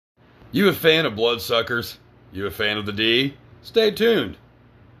You a fan of bloodsuckers? You a fan of the D? Stay tuned.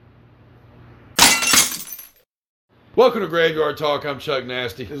 Welcome to Graveyard Talk. I'm Chuck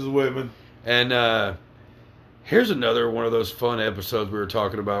Nasty. This is Whitman. And here's another one of those fun episodes we were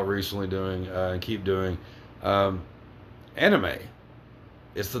talking about recently doing and keep doing. Anime.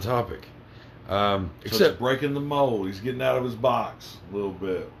 It's the topic. Except breaking the mold. He's getting out of his box a little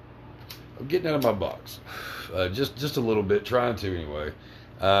bit. I'm getting out of my box. Just a little bit. Trying to anyway.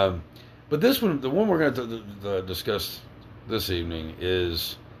 But this one, the one we're going to discuss this evening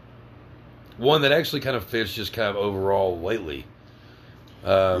is one that actually kind of fits just kind of overall lately.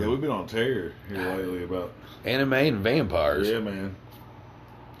 Yeah, we've been on tear here lately about anime and vampires. Yeah, man.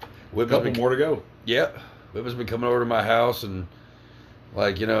 A couple more to go. Yep. Whitman's been coming over to my house and,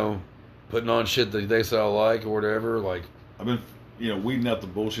 like, you know, putting on shit that they say I like or whatever. Like, I've been, weeding out the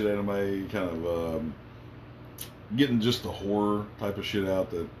bullshit anime, kind of getting just the horror type of shit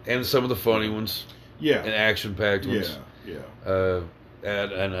out that, and some of the funny ones. Yeah. And action-packed ones. Yeah.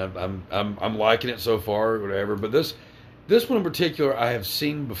 And I'm liking it so far, whatever. But this one in particular, I have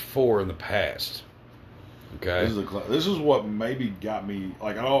seen before in the past. Okay, this is what maybe got me.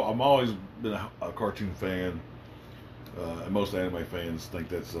 Like I'm always been a cartoon fan, and most anime fans think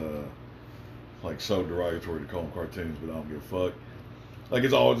that's like so derogatory to call them cartoons, but I don't give a fuck. Like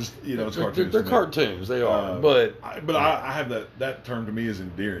it's all just it's cartoons. They're cartoons, they are. But I have that term to me is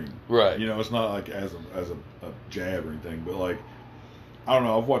endearing. Right. It's not like as a jab or anything, but like I don't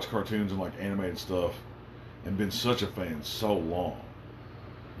know. I've watched cartoons and like animated stuff, and been such a fan so long.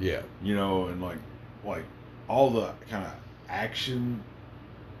 Yeah. And like all the kind of action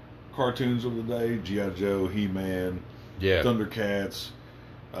cartoons of the day, G.I. Joe, He-Man, yeah, Thundercats,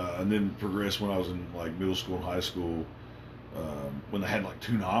 and then progressed when I was in like middle school and high school, when they had like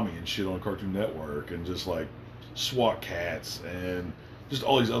Toonami and shit on Cartoon Network, and just like SWAT Cats and just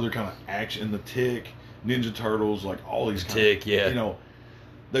all these other kind of action, The Tick, Ninja Turtles, like all these Tick, yeah.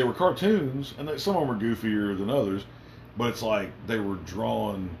 They were cartoons, and some of them were goofier than others, but it's like they were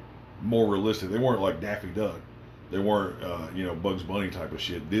drawn more realistic. They weren't like Daffy Duck. They weren't, Bugs Bunny type of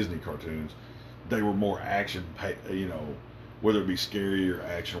shit, Disney cartoons. They were more action, whether it be scary or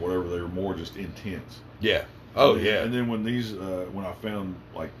action or whatever, they were more just intense. Yeah. Oh, yeah. And then when when I found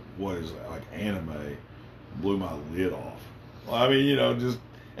like what is like anime, blew my lid off. I mean,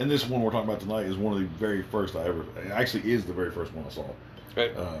 and this one we're talking about tonight is one of the very first it actually is the very first one I saw.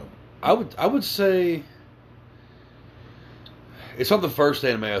 Right. I would say it's not the first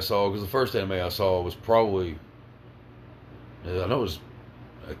anime I saw, because the first anime I saw was probably, I know it was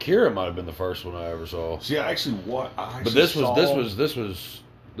Akira might have been the first one I ever saw. See, but this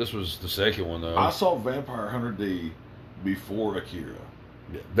was the second one though. I saw Vampire Hunter D before Akira.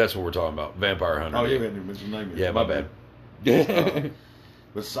 Yeah, that's what we're talking about, Vampire Hunter. Oh, D. yeah, I didn't mention the name. Yeah, my bad.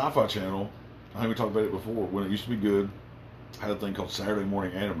 But Sci-Fi Channel, I think we talked about it before, when it used to be good, had a thing called Saturday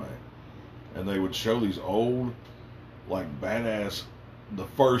Morning Anime, and they would show these old, like badass, the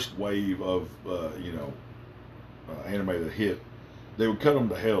first wave of anime that hit. They would cut them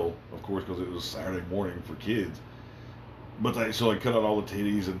to hell, of course, because it was Saturday morning for kids. But they cut out all the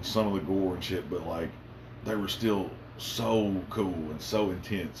titties and some of the gore and shit. But like, they were still so cool and so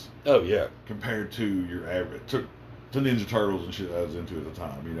intense. Oh yeah, compared to your average to Ninja Turtles and shit I was into at the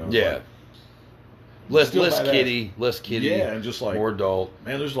time. Yeah. Like, less kitty. Yeah, and just like more adult.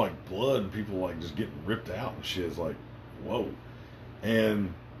 Man, there's like blood and people like just getting ripped out and shit. It's like, whoa.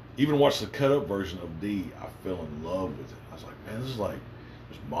 And even watched the cut up version of D, I fell in love with it. I was like, man, this is like,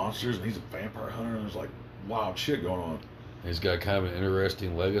 there's monsters and he's a vampire hunter and there's like wild shit going on. He's got kind of an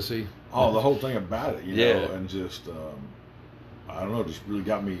interesting legacy. Oh, the whole thing about it, yeah. And just, I don't know, just really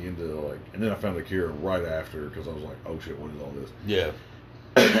got me into like, and then I found Akira right after because I was like, oh shit, what is all this? Yeah.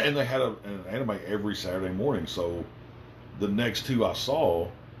 And they had an anime every Saturday morning, so the next two I saw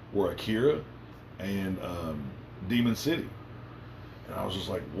were Akira and Demon City. And I was just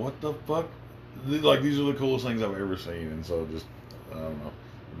like, what the fuck? Like, these are the coolest things I've ever seen. And so just, I don't know.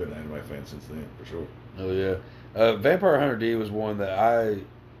 I've been an anime fan since then, for sure. Oh, yeah. Vampire Hunter D was one that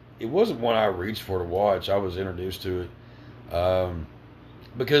it wasn't one I reached for to watch. I was introduced to it.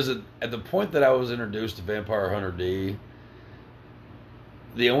 Because at the point that I was introduced to Vampire Hunter D,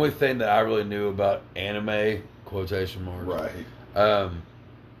 the only thing that I really knew about anime, quotation marks, right,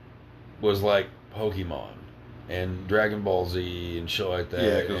 was like Pokemon and Dragon Ball Z and shit like that.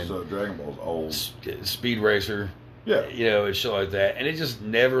 Yeah, because Dragon Ball's old. Speed Racer. Yeah. And shit like that. And it just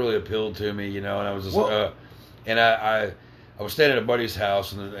never really appealed to me, and I was just and I was staying at a buddy's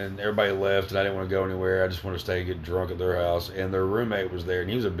house, and everybody left, and I didn't want to go anywhere. I just wanted to stay and get drunk at their house, and their roommate was there, and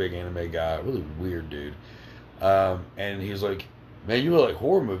he was a big anime guy, really weird dude. And he was like, man, you like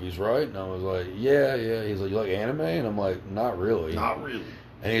horror movies, right? And I was like, yeah, yeah. He's like, you like anime? And I'm like, not really. Not really.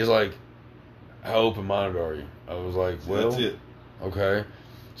 And he's like, how open-minded are you? I was like, well, That's it. okay.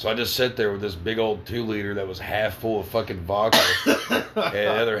 So I just sat there with this big old 2-liter that was half full of fucking vodka and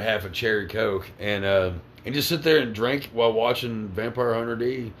the other half of cherry Coke, and just sit there and drink while watching Vampire Hunter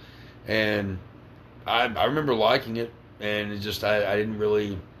D. And I remember liking it, and it just I didn't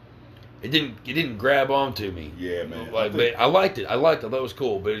really it didn't grab onto me. Yeah, man. Like, but I liked it. I thought it was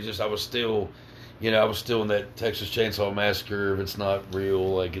cool, but it just I was still in that Texas Chainsaw Massacre. If it's not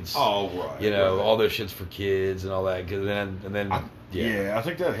real, like it's right. all those shits for kids and all that. Yeah, I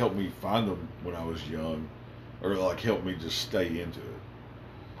think that helped me find them when I was young, or like helped me just stay into it.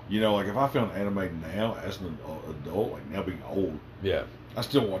 Like if I found anime now as an adult, like now being old, yeah, I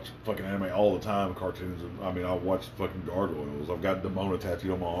still watch fucking anime all the time, cartoons. And I mean, I watch fucking Gargoyles. I've got Demona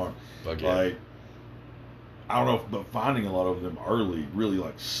tattooed on my arm. Fuck yeah. Like, I don't know, but finding a lot of them early really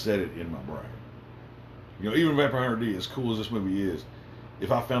like set it in my brain. Even Vampire Hunter D, as cool as this movie is,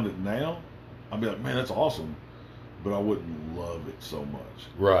 if I found it now, I'd be like, man, that's awesome. But I wouldn't love it so much.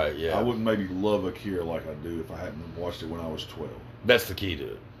 Right, yeah. I wouldn't maybe love Akira like I do if I hadn't watched it when I was 12. That's the key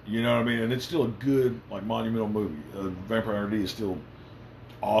to it. You know what I mean? And it's still a good, like, monumental movie. Vampire Hunter D is still an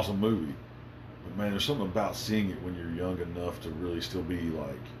awesome movie. But, man, there's something about seeing it when you're young enough to really still be,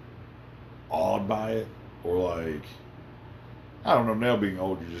 like, awed by it. Or, like, I don't know, now being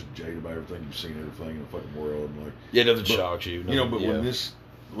old, you're just jaded about everything. You've seen everything in the fucking world. And like, yeah, nothing shocks you. But when this,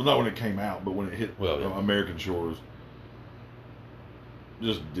 well, not when it came out, but when it hit American shores,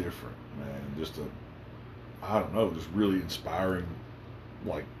 just different, man. I don't know, just really inspiring,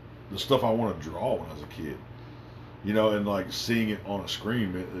 like, the stuff I want to draw when I was a kid. And, like, seeing it on a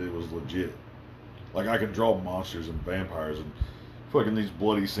screen, it was legit. Like, I could draw monsters and vampires and fucking these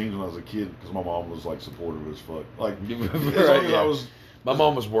bloody scenes when I was a kid because my mom was, like, supportive as fuck. Like, as long as I was... My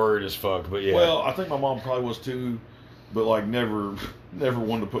mom was worried as fuck, but yeah. Well, I think my mom probably was too, but, like, never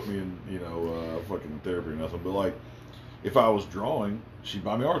wanted to put me in, fucking therapy or nothing. But, like, if I was drawing, she'd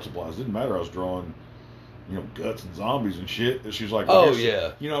buy me art supplies. It didn't matter. I was drawing, guts and zombies and shit. And she was like, oh,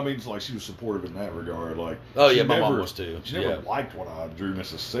 yeah. You know what I mean? It's like she was supportive in that regard. Like, oh, yeah, my mom was too. She never liked what I drew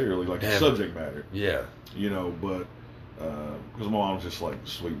necessarily, like the subject matter. Yeah. But, because my mom's just like a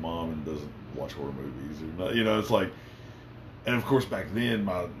sweet mom and doesn't watch horror movies. Or not, it's like, and of course back then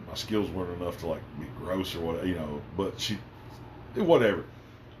my skills weren't enough to like be gross or whatever, but she, whatever.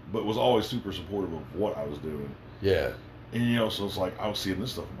 But was always super supportive of what I was doing. Yeah. And, so it's like, I was seeing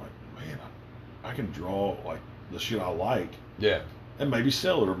this stuff. I'm like, man, I can draw, like, the shit I like. Yeah. And maybe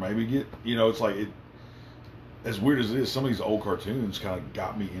sell it or maybe get, it's like, as weird as it is, some of these old cartoons kind of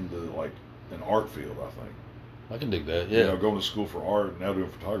got me into, like, an art field, I think. I can dig that, yeah. Going to school for art and now doing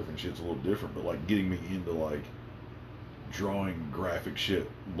photography and shit's a little different, but, like, getting me into, like, drawing graphic shit,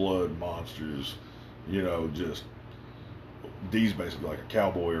 blood, monsters, just... D's basically like a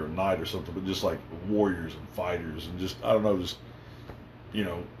cowboy or a knight or something, but just like warriors and fighters and just, I don't know, just,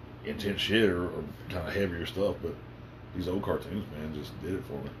 intense shit or kind of heavier stuff. But these old cartoons, man, just did it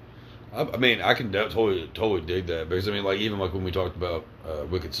for me. I mean, I can totally dig that because, I mean, like, even like when we talked about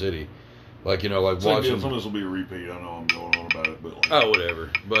Wicked City, like, like watching... Some of this will be a repeat. I know I'm going on about it, but like... Oh,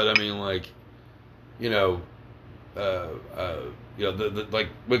 whatever. But, I mean, like, like,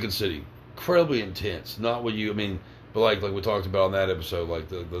 Wicked City, incredibly intense. Not what you, I mean... But like we talked about on that episode, like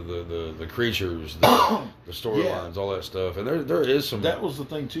the creatures, the storylines, all that stuff, and there is some. That was the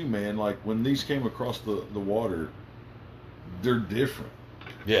thing too, man. Like when these came across the water, they're different.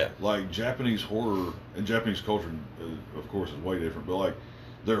 Yeah. Like Japanese horror and Japanese culture, of course, is way different. But like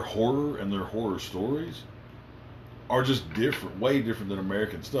their horror and their horror stories are just different, way different than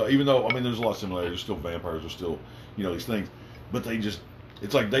American stuff. Even though, I mean, there's a lot of similarities. There's still vampires. There's still, these things. But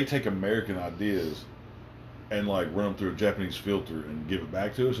it's like they take American ideas and like run them through a Japanese filter and give it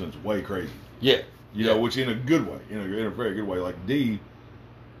back to us, and it's way crazy. Yeah. Which in a good way, in a very good way. Like D,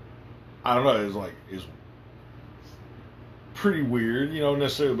 I don't know, is pretty weird,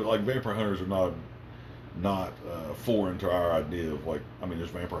 necessarily, but like Vampire Hunters are not foreign to our idea of like, I mean,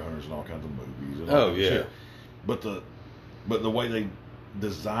 there's Vampire Hunters in all kinds of movies. And all shit. But the way they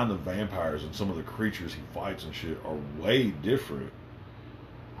design the vampires and some of the creatures he fights and shit are way different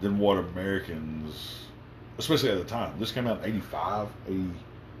than what Americans, especially at the time. This came out in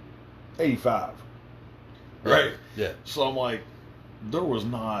 85. Right? Yeah. So I'm like, there was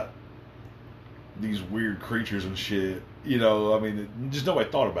not these weird creatures and shit. I mean, just nobody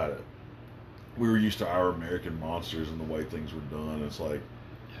thought about it. We were used to our American monsters and the way things were done. It's like,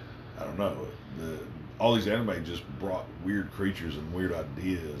 I don't know. All these anime just brought weird creatures and weird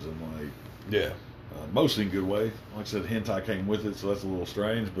ideas and like... Yeah. Mostly in a good way. Like I said, hentai came with it, so that's a little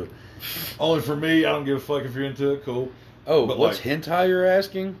strange. But only for me. I don't give a fuck if you're into it. Cool. Oh, but what's hentai you're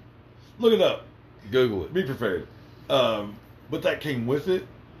asking? Look it up. Google it. Be prepared. But that came with it.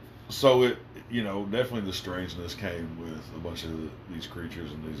 So it, definitely the strangeness came with a bunch of these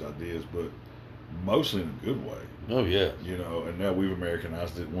creatures and these ideas, but mostly in a good way. Oh, yeah. And now we've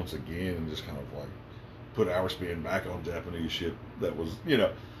Americanized it once again and just kind of like put our spin back on Japanese shit that was,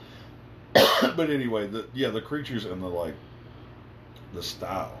 But anyway, the creatures and the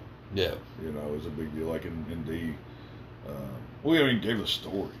style, Yeah. is a big deal. Like in D, we haven't even gave the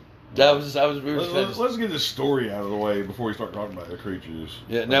story. Let's get this story out of the way before we start talking about the creatures.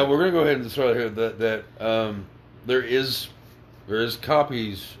 Yeah. Now we're gonna go ahead and throw out here that there is a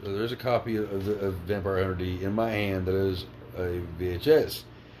copy of Vampire Hunter D in my hand that is a VHS,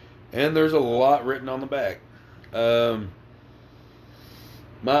 and there's a lot written on the back.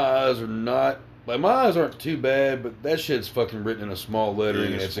 My eyes aren't too bad, but that shit's fucking written in a small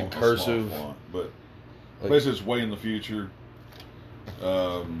lettering and it's in cursive. Font, but basically, it's way in the future.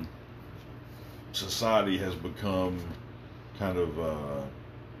 Society has become kind of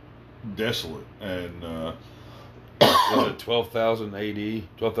desolate, and was it 12,000 AD,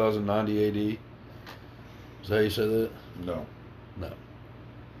 12,090 AD? Is that how you say that? No,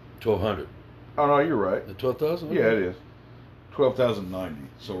 1200. Oh no, you're right. The 12,000? Yeah, it is 12,090.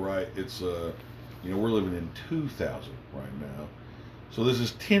 So right, it's we're living in 2000 right now. So this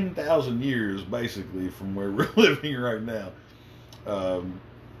is 10,000 years basically from where we're living right now.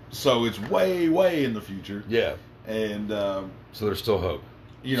 So it's way, way in the future. Yeah. And so there's still hope.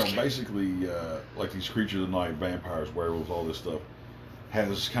 Basically, like these creatures of the night, vampires, werewolves, all this stuff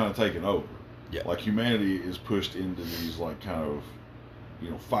has kind of taken over. Yeah. Like humanity is pushed into these like kind of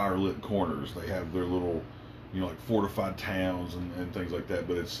fire-lit corners. They have their little like fortified towns and things like that.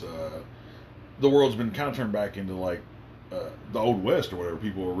 But it's the world's been kind of turned back into like the Old West or whatever.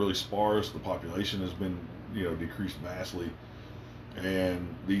 People are really sparse. The population has been decreased vastly.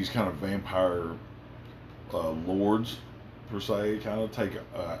 And these kind of vampire lords, per se, kind of take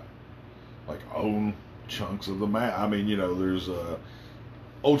own chunks of the map. I mean, there's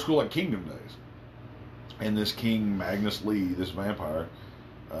old school like Kingdom days, and this King Magnus Lee, this vampire,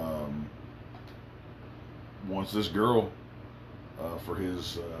 wants this girl for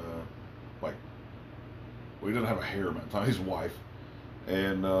his he doesn't have a harem at the time, his wife,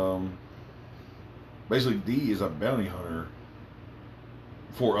 and basically D is a bounty hunter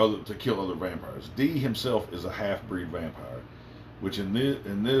to kill other vampires. D himself is a half-breed vampire, which in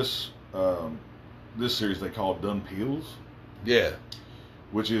this series they call Dun Peels. Yeah.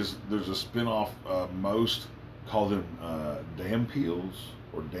 Which is, there's a spin-off, most call them Dampeels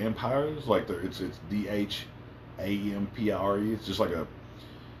or Dampires. Like it's Dhampire. It's just like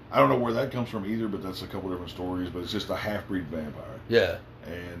I don't know where that comes from either, but that's a couple different stories. But it's just a half-breed vampire. Yeah.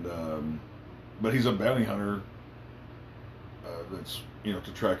 And but he's a bounty hunter. That's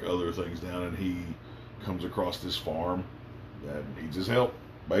to track other things down, and he comes across this farm that needs his help,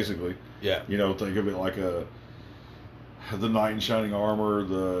 basically. Yeah. Think of it like the knight in shining armor,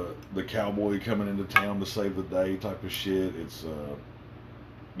 the cowboy coming into town to save the day type of shit. It's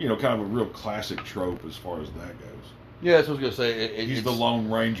kind of a real classic trope as far as that goes. Yeah, that's what I was gonna say. He's the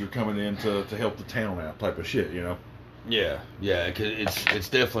Lone Ranger coming in to help the town out type of shit. Yeah, cause it's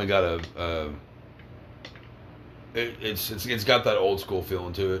definitely got a. It's got that old school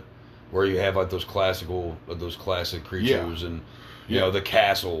feeling to it, where you have like those classic creatures and the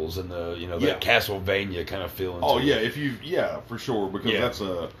castles and the the Castlevania kind of feeling. Oh yeah, for sure, because that's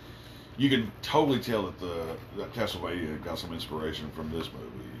you can totally tell that Castlevania got some inspiration from this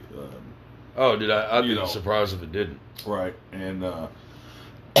movie. I'd be surprised if it didn't. Right, and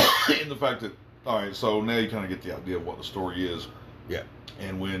in the fact that so now you kind of get the idea of what the story is. Yeah,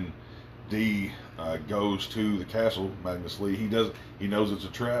 and when D goes to the castle, Magnus Lee, he knows it's a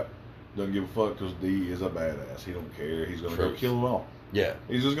trap, doesn't give a fuck because D is a badass. He don't care. He's going to go kill them all. Yeah.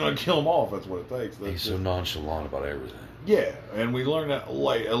 He's just going to kill them all if that's what it takes. He's so nonchalant about everything. Yeah, and we learn that a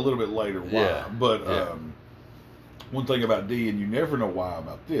little bit later why. Yeah. But one thing about D, and you never know why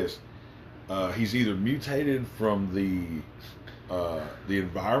about this, he's either mutated from the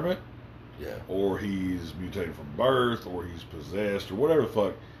environment, or he's mutated from birth, or he's possessed, or whatever the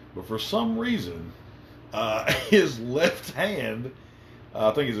fuck. But for some reason, his left hand,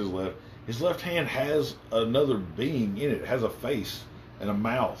 I think it's his left hand has another being in it. It has a face and a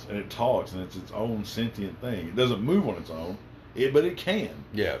mouth, and it talks, and it's its own sentient thing. It doesn't move on its own, but it can.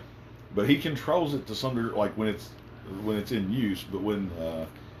 Yeah. But he controls it to some degree, like when it's in use. But when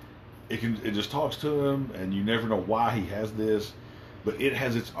it just talks to him, and you never know why he has this. but it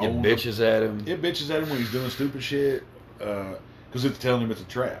has its It own. bitches at him. It bitches at him when he's doing stupid shit because it's telling him it's a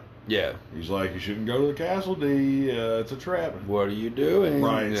trap. Yeah. He's like, you shouldn't go to the castle, D. It's a trap. What are you doing?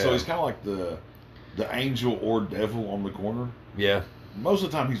 Right. Yeah. So he's kind of like the angel or devil on the corner. Yeah. Most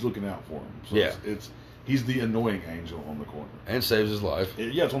of the time, he's looking out for him. So Yeah. he's the annoying angel on the corner. And saves his life.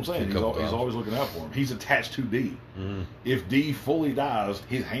 Yeah, that's what I'm saying. He's always looking out for him. He's attached to D. Mm-hmm. If D fully dies,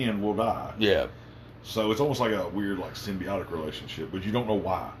 his hand will die. Yeah. So it's almost like a weird, like symbiotic relationship, but you don't know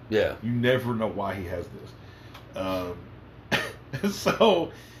why. Yeah. You never know why he has this.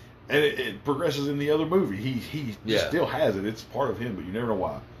 So, and it progresses in the other movie. He still has it. It's part of him, but you never know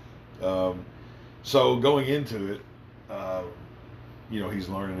why. So going into it, he's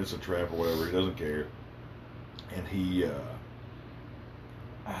learning it's a trap or whatever. He doesn't care, and he. I don't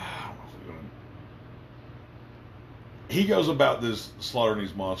know if we're gonna. He goes about this slaughtering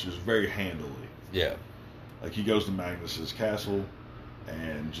these monsters very handily. Yeah. Like he goes to Magnus's castle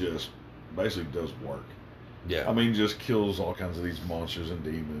and just basically does work. Yeah. I mean, just kills all kinds of these monsters and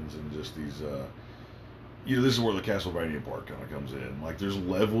demons and just these. This is where the Castlevania part kind of comes in. Like there's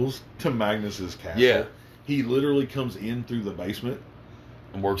levels to Magnus's castle. Yeah. He literally comes in through the basement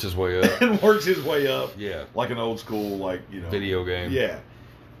And works his way up. and works his way up. Yeah. Like an old school, video game. Yeah.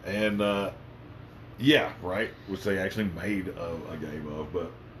 And right, which they actually made a game of,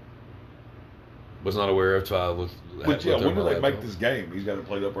 but. Was not aware of till I looked. But yeah, when did they make this? this game? He's got it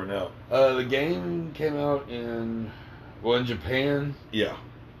played up right now. The game came out in Japan, Yeah.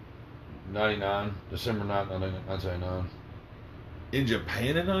 99, December 9th, 1999. In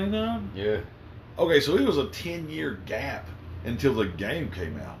Japan in 99? Yeah. Okay, so it was a 10-year gap until the game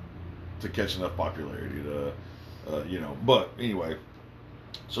came out to catch enough popularity to, But anyway,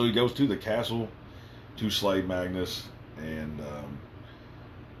 so he goes to the castle to slay Magnus, and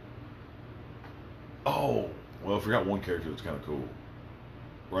I forgot one character that's kind of cool.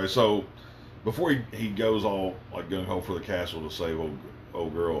 Right, so before he goes all like gung ho for the castle to save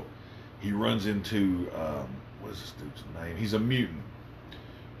old girl, he runs into what is this dude's name? He's a mutant,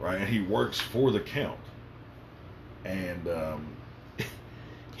 right? And he works for the Count, and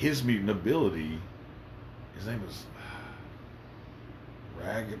his mutant ability, his name is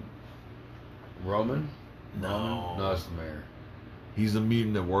Ragged. Roman? No, that's the mayor. He's the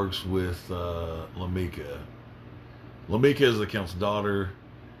mutant that works with Lamika. Lamika is the Count's daughter,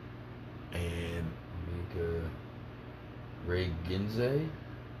 and Regenze?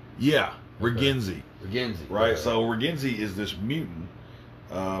 yeah, Okay. Regenzi. Regenzi. Right, so Regenzi is this mutant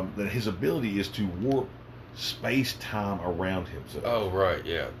that his ability is to warp space-time around himself. Oh, right,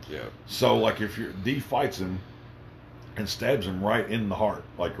 yeah. So, like, if D fights him and stabs him right in the heart,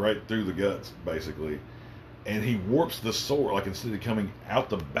 like right through the guts, basically, and he warps the sword, like instead of coming out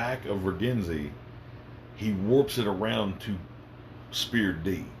the back of Regenzi, he warps it around to spear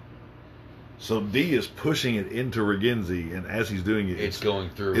D. So D is pushing it into Regenzi, and as he's doing it, It's going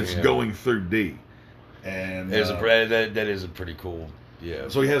through. It's going through D, and that is a pretty cool. Yeah.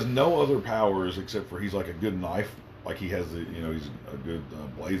 so he has no other powers except for he's like a good knife, like he has he's a good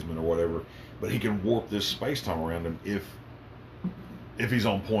bladesman or whatever. But he can warp this space time around him if he's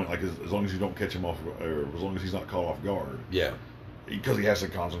on point, like as long as you don't catch him off, or as long as he's not caught off guard. Yeah. Because he has to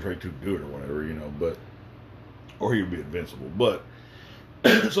concentrate to do it or whatever, but or he would be invincible. But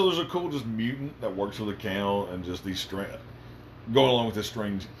so there's a cool just mutant that works for the Count, and just these going along with this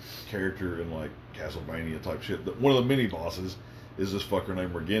strange character in like Castlevania type shit. One of the mini bosses is this fucker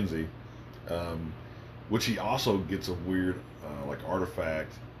named Regenzi, which he also gets a weird like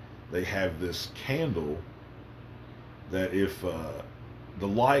artifact. They have this candle that if the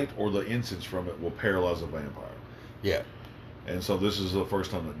light or the incense from it will paralyze a vampire. Yeah. And so this is the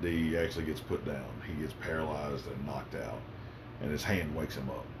first time that D actually gets put down. He gets paralyzed and knocked out, and his hand wakes him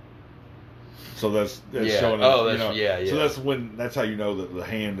up. So that's showing. So that's how you know that the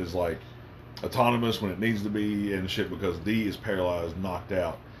hand is like autonomous when it needs to be and shit, because D is paralyzed, knocked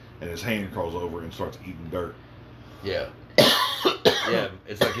out, and his hand crawls over and starts eating dirt. Yeah. Yeah,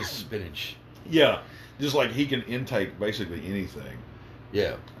 it's like his spinach. Yeah, just like he can intake basically anything.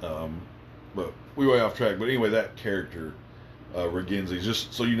 Yeah. But we way off track. But anyway, that character, Regenzi,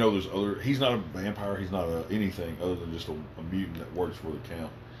 just so you know, there's other. He's not a vampire. He's not anything other than just a mutant that works for the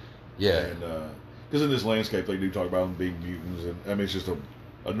Count. Yeah. And because in this landscape they do talk about them being mutants, and I mean it's just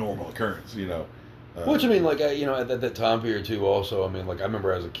a normal occurrence, Which I mean, like at that time period too. Also, I mean, like I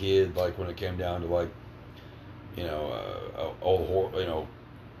remember as a kid, like when it came down to like,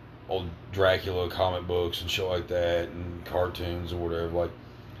 old Dracula comic books and shit like that, and cartoons or whatever. Like,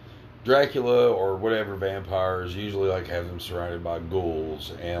 Dracula or whatever vampires usually like have them surrounded by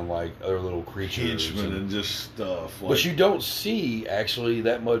ghouls and like other little creatures Henchmen and just stuff. Like, but you don't see actually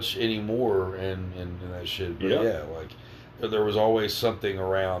that much anymore in that shit. But yeah, like there was always something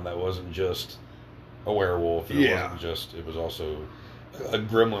around that wasn't just a werewolf. It was also a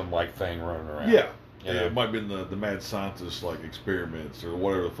gremlin like thing running around. Yeah. You know? It might have been the mad scientist like experiments or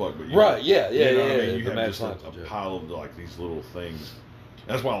whatever the fuck. But right, yeah. I mean? You the have just a pile of like these little things.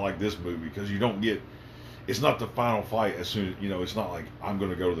 That's why I like this movie, because you don't get. It's not the final fight as soon as it's not like I'm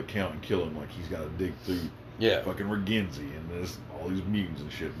going to go to the count and kill him. Like he's got to dig through fucking Regenzi and there's all these mutants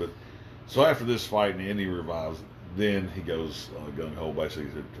and shit. But so after this fight and Andy revives, then he goes gung ho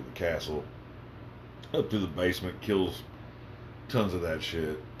basically to the castle, up to the basement, kills tons of that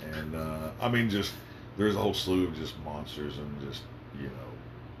shit, and I mean just there's a whole slew of just monsters and just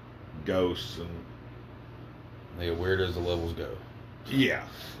ghosts and the weird as the levels go. Yeah.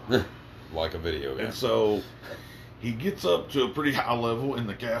 Like a video game. And so he gets up to a pretty high level in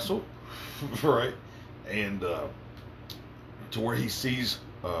the castle, right? And to where he sees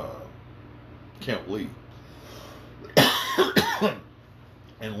Count Lee.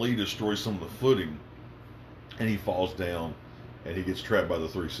 And Lee destroys some of the footing, and he falls down, and he gets trapped by the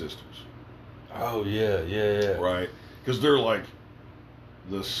three sisters. Oh, yeah. Right? Because they're like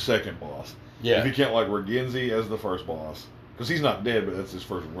the second boss. Yeah. If you count like Regenzi as the first boss. Because he's not dead, but that's his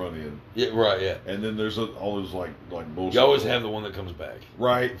first run in. Yeah, right, yeah. And then there's all those like bullshit. You always have the one that comes back.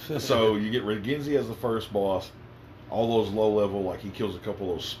 Right. So you get Regenzi as the first boss. All those low level, like he kills a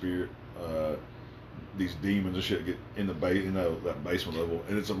couple of those spirit, these demons and shit get in the that basement level.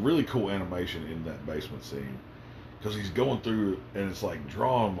 And it's a really cool animation in that basement scene. Because he's going through and it's like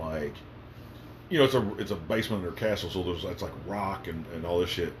drawn like, it's a basement in their castle, so it's like rock and all this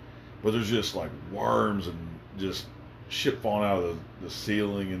shit. But there's just like worms and just shit falling out of the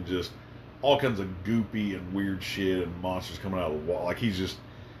ceiling and just all kinds of goopy and weird shit and monsters coming out of the wall. Like he's just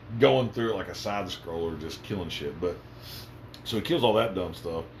going through it like a side scroller, just killing shit. But so he kills all that dumb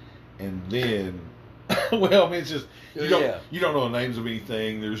stuff, and then well, I mean, it's just you don't know the names of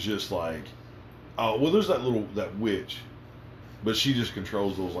anything. There's just like there's that witch, but she just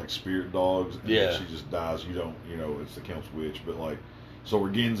controls those like spirit dogs. And she just dies. You don't it's the Count's witch, but like so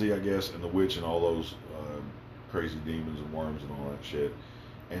Regenzi, I guess, and the witch and all those crazy demons and worms and all that shit,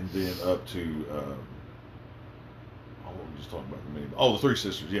 and then up to what were we just talking about? The three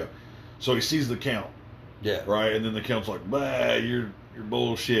sisters, yeah. So he sees the Count, right, and then the Count's like, "Bah, you're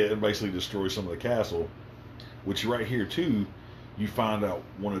bullshit," and basically destroys some of the castle. Which right here too, you find out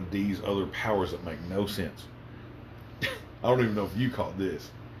one of these other powers that make no sense. I don't even know if you caught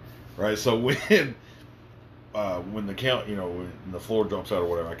this, right? So when the Count, when the floor drops out or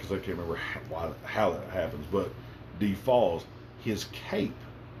whatever, because I can't remember how that happens, but D falls, his cape,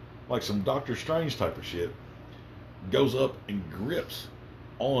 like some Doctor Strange type of shit, goes up and grips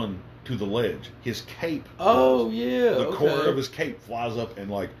on to the ledge. His cape. Oh yeah. The corner of his cape flies up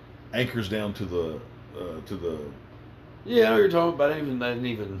and like anchors down to the. Yeah, I know what you're talking about. I didn't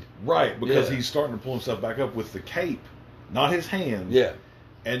even. Right, because he's starting to pull himself back up with the cape, not his hand. Yeah.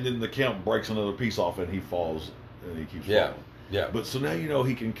 And then the Count breaks another piece off and he falls and he keeps falling. Yeah. But so now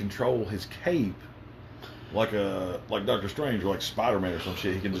he can control his cape like Doctor Strange or like Spider-Man or some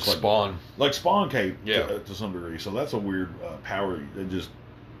shit. He can just Spawn. Like Spawn cape to some degree. So that's a weird power that just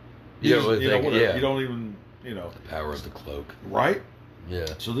you don't even the power of the cloak. Right? Yeah.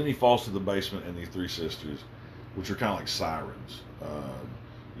 So then he falls to the basement and these three sisters, which are kind of like sirens.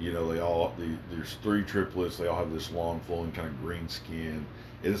 There's three triplets. They all have this long flowing kind of green skin.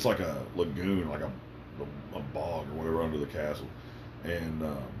 And it's like a lagoon, like a bog or whatever under the castle. And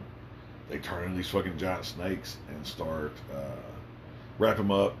they turn into these fucking giant snakes and start wrap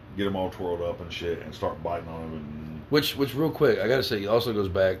them up, get them all twirled up and shit, and start biting on them. And which real quick, I gotta say, it also goes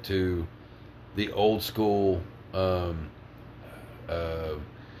back to the old school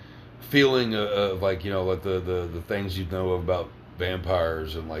feeling of like like the things you know about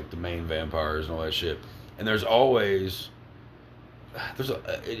vampires and like the main vampires and all that shit. And there's always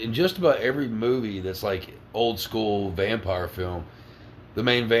in just about every movie that's like old school vampire film, the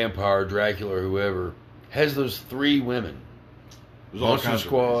main vampire, Dracula or whoever, has those three women. There's Monster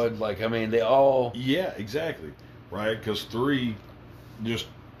Squad, like, I mean, they all... Yeah, exactly. Right? Because three, just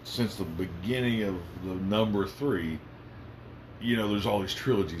since the beginning of the number three, there's all these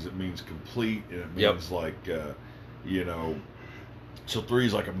trilogies. It means complete, and it means like, so three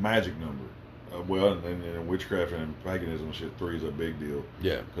is like a magic number. Well, and in witchcraft and in paganism and shit, 3 is a big deal.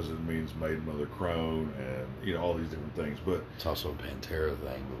 Yeah. Because it means maiden, mother, crone, and all these different things. But it's also a Pantera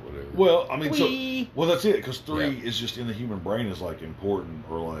thing, but whatever. Well, I mean, that's it. Because 3 Yeah. is just in the human brain is like important,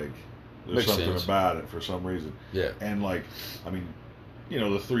 or like there's Makes something sense. about it for some reason. Yeah. And like, I mean,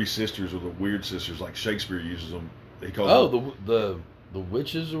 the 3 sisters or the weird sisters, like Shakespeare uses them. He calls them, the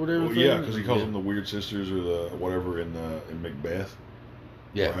witches or whatever. well, yeah, because he calls them the weird sisters or the whatever in Macbeth.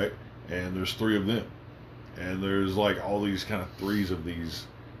 Yeah. Right. And there's 3 of them, and there's like all these kind of 3s of these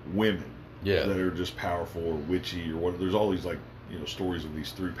women. Yeah. That are just powerful or witchy or what. There's all these like stories of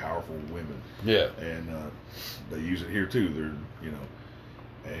these 3 powerful women. Yeah. And they use it here too. They're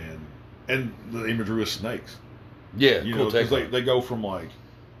and the imagery of snakes. Yeah. Cool. Cool. Because they go from like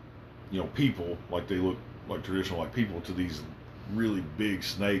people, like they look like traditional like people, to these really big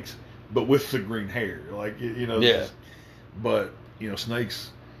snakes, but with the green hair, like Yeah. But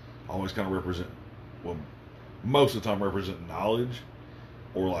snakes always kind of represent, well, most of the time represent knowledge,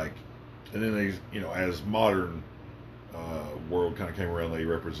 or like, and then they as modern world kind of came around, they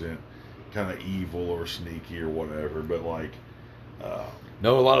represent kind of evil or sneaky or whatever. But like,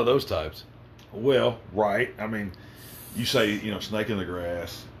 know a lot of those types. well, right. I mean, you say snake in the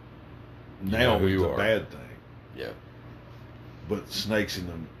grass You now know who means you a are. bad thing. Yeah. But snakes in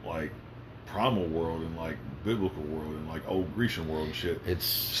the like primal world and like biblical world and like old Grecian world and shit, It's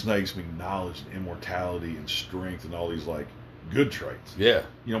snakes mean knowledge and immortality and strength and all these like good traits. yeah.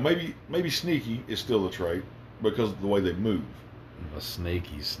 Maybe sneaky is still a trait because of the way they move. A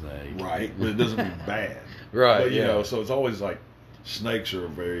snaky snake. Right. But it doesn't mean bad. Right. But yeah. so it's always like snakes are a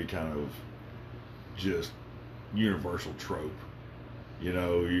very kind of just universal trope.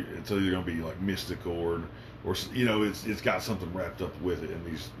 It's either going to be like mystical or it's got something wrapped up with it, and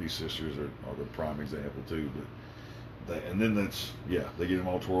these sisters are the prime example too. But then they get him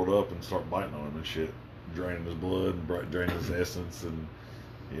all twirled up and start biting on him and shit, draining his blood and draining his essence, and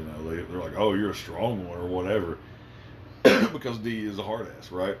they're like, oh, you're a strong one or whatever, because D is a hard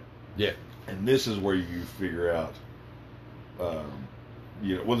ass, right? Yeah. And this is where you figure out, well,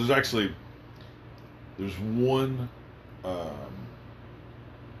 there's one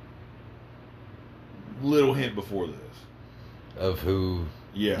little hint before this. Of who?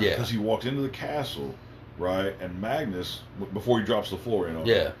 Yeah, Yeah. because he walked into the castle, right? And Magnus, before he drops the floor in on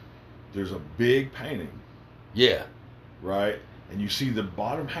Yeah. him, there's a big painting, Yeah. right? And you see the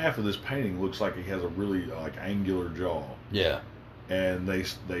bottom half of this painting looks like he has a really like angular jaw. Yeah. And they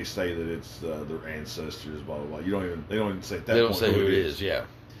say that it's their ancestors, blah blah blah. They don't even say at that They don't point say who it is. Yeah.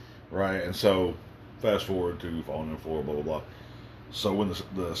 right? And so, fast forward to falling on the floor, blah blah blah. So when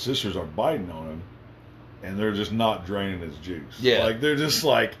the sisters are biting on him, and they're just not draining his juice. Yeah. Like they're just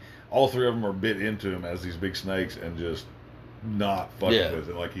like all 3 of them are bit into him as these big snakes and just not fucking with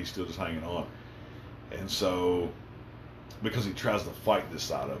it. Like he's still just hanging on. And so, because he tries to fight this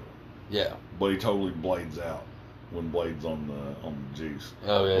side of him, Yeah. but he totally blades out when Blade's on the juice.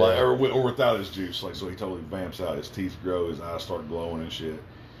 Oh yeah. Like, yeah. or without his juice, like so he totally vamps out. His teeth grow, his eyes start glowing and shit.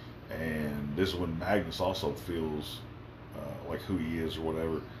 And this is when Magnus also feels like who he is or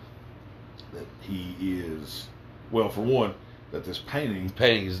whatever. That he is, well, for one, that this painting.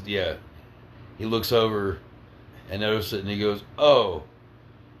 Painting is He looks over and notices it, and he goes, "Oh,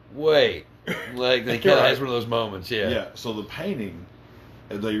 wait!" Like they kind of has one of those moments. Yeah. Yeah. So the painting,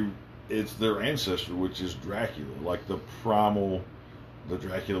 it's their ancestor, which is Dracula, like the primal, the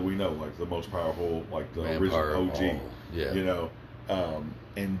Dracula we know, like the most powerful, like the Vampire original OG. Yeah.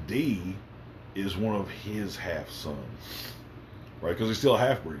 And D is one of his half sons, right? Because he's still a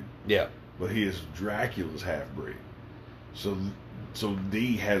half breed. Yeah. But he is Dracula's half breed. So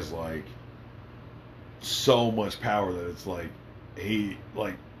D has like so much power that it's like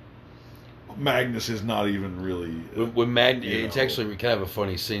Magnus is not even really. When it's actually kind of a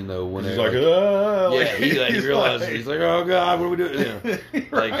funny scene though. When he's like, he realizes he's like, "Oh God, what are we doing?" Yeah.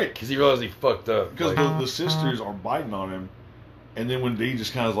 Right. Because he realized he fucked up. Because Like, the sisters are biting on him, and then when D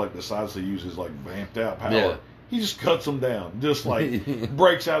just kind of like decides to use his like vamped out power, Yeah. he just cuts them down, just like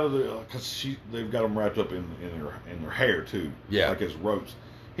breaks out of the because they've got them wrapped up in their hair too, like as ropes.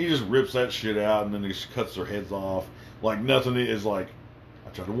 He just rips that shit out, and then he just cuts their heads off like nothing. Is like, I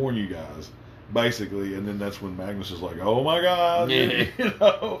tried to warn you guys, basically, and then that's when Magnus is like, "Oh my God,"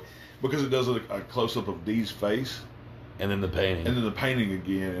 because it does a close up of D's face, and then the painting, and then the painting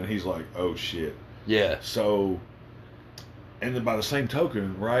again, and he's like, "Oh shit." Yeah. So, and then by the same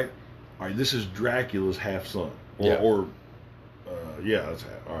token, right? All right, this is Dracula's half son, that's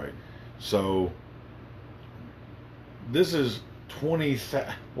half. All right, so this is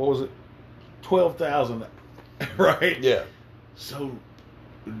 12,000, right? Yeah. So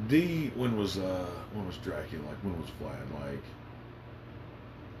D, when was Dracula? Like, when was Vlad? Like,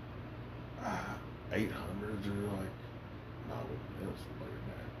 800s or like, no, it was later than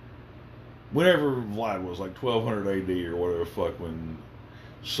that. Whenever Vlad was, like 1200 AD or whatever the fuck, when,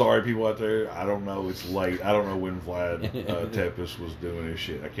 sorry people out there, I don't know, it's late. I don't know when Vlad Tepes was doing his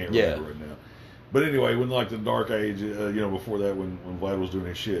shit. I can't remember right now. But anyway, when like the Dark Age, before that, when Vlad was doing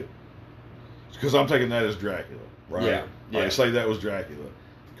his shit, because I'm taking that as Dracula, right? Yeah. I say that was Dracula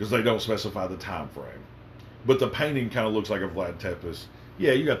because they don't specify the time frame, but the painting kind of looks like a Vlad Tepes.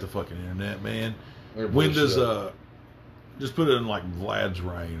 Yeah, you got the fucking internet, man. When does just put it in like Vlad's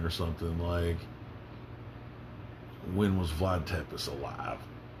reign or something, like when was Vlad Tepes alive?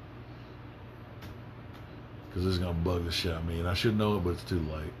 Because this is gonna bug the shit out of me, and I should know it, but it's too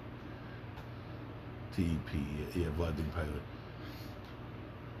late. TP, yeah, Vlad the Impaler.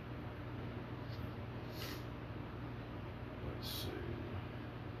 Let's see.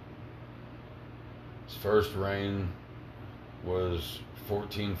 His first reign was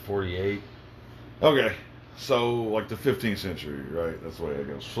 1448. Okay, so like the 15th century, right? That's the way it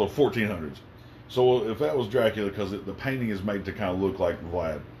goes. So 1400s. So if that was Dracula, because the painting is made to kind of look like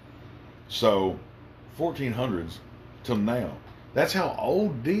Vlad. So 1400s till now. That's how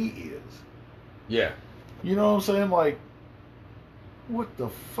old D is. Yeah. You know what I'm saying? Like, what the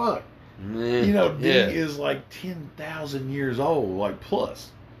fuck? Mm, You know, D is like 10,000 years old, like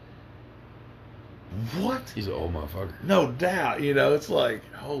plus. What? He's an old motherfucker. No doubt. You know, it's like,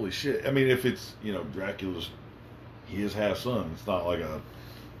 holy shit. I mean, if it's, Dracula's his half son, it's not like a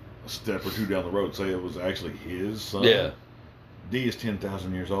step or two down the road. Say it was actually his son. Yeah. D is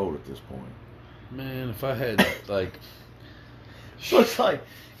 10,000 years old at this point. Man, if I had, like... So it's like,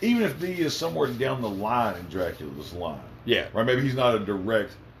 even if D is somewhere down the line in Dracula's line. Yeah. Right? Maybe he's not a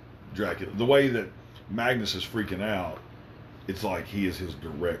direct Dracula. The way that Magnus is freaking out, it's like he is his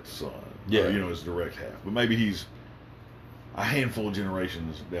direct son. Yeah. Or, his direct half. But maybe he's a handful of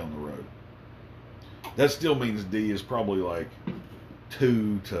generations down the road. That still means D is probably like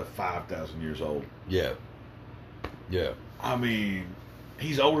 2,000 to 5,000 years old. Yeah. Yeah. I mean,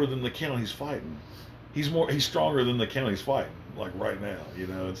 he's older than the count he's fighting. He's stronger than the count he's fighting. Like right now,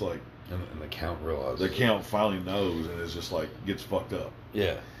 it's like. And the count realizes. The count finally knows, and it's just like gets fucked up.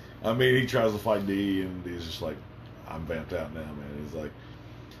 Yeah. I mean, he tries to fight D, and D's just like, I'm vamped out now, man. He's like,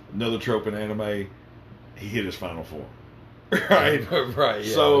 another trope in anime, he hit his final form. Right? Right,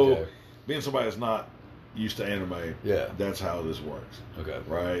 yeah. So, being somebody that's not used to anime, yeah, that's how this works. Okay.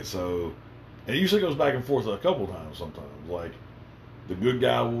 Right? So, and it usually goes back and forth a couple times sometimes. Like, the good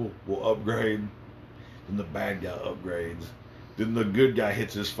guy will upgrade, then the bad guy upgrades, then the good guy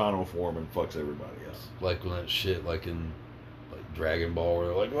hits his final form and fucks everybody else. Like when that shit, like in Dragon Ball, where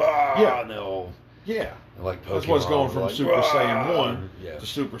they're like, ah, no. Yeah. And like Pokemon. That's what's going from like, Super Saiyan 1 yeah. to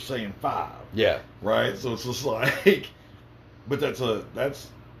Super Saiyan 5. Yeah. Right? So it's just like, but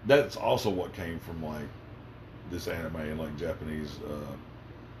that's also what came from like this anime and like Japanese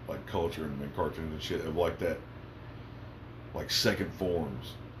like culture and cartoons and shit of like that, like second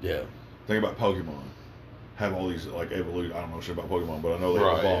forms. Yeah. Think about Pokemon. Have all these like evolution. I don't know shit about Pokemon, but I know they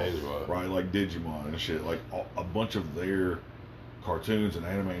evolve. Right? Like Digimon and shit. Like a bunch of their cartoons and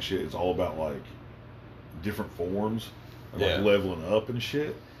anime and shit. It's all about like different forms and like leveling up and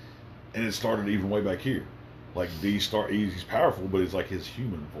shit. And it started even way back here. Like he's powerful, but it's like his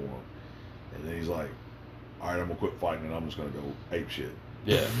human form. And then he's like, all right, I'm gonna quit fighting and I'm just gonna go ape shit.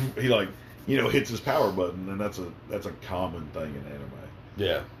 Yeah. He like hits his power button, and that's a common thing in anime.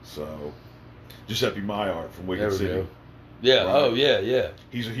 Yeah. So Giuseppe Maillard from Wicked City. Go. Yeah. Right? Oh yeah, yeah.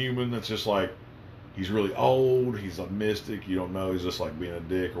 He's a human that's just like, he's really old. He's a mystic. You don't know. He's just like being a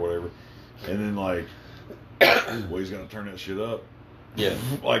dick or whatever. And then like, well, he's gonna turn that shit up. Yeah.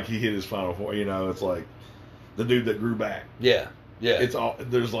 Like he hit his final form. It's like the dude that grew back. Yeah. Yeah. It's all,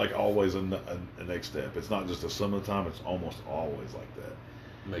 there's like always a next step. It's not just some of the time. It's almost always like that.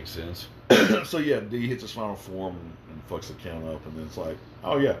 Makes sense. So yeah, D hits his final form and fucks the count up, and then it's like,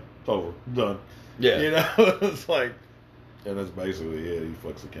 oh yeah, it's over, done. Yeah. It's like, and that's basically it. He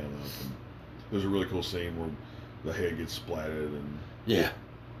fucks the count up, and there's a really cool scene where the head gets splatted, and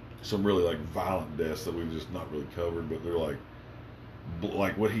some really like violent deaths that we've just not really covered, but they're like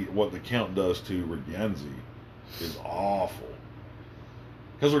what the count does to Regenzi is awful.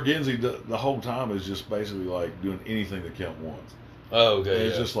 Because Regenzi the whole time is just basically like doing anything the count wants. Oh, okay. And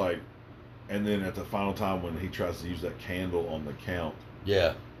it's just like, and then at the final time when he tries to use that candle on the count.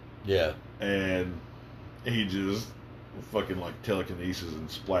 Yeah. Yeah. And he just fucking like telekinesis and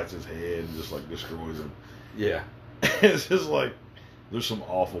splats his head and just like destroys him. Yeah. It's just like, there's some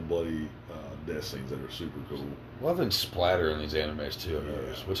awful bloody death scenes that are super cool. A lot of things splatter in these animes too, I've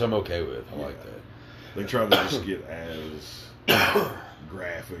noticed, which I'm okay with. I like that. They try to just get as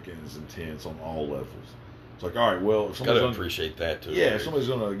graphic and as intense on all levels. It's like, all right, well, if Gotta appreciate that too. Yeah, if somebody's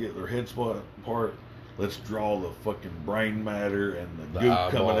gonna get their head split apart, let's draw the fucking brain matter and the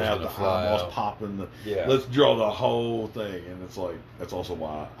goop coming out, the eyeballs popping. Let's draw the whole thing, and it's like that's also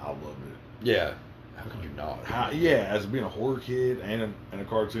why I loved it. Yeah, how could you not? As being a horror kid and a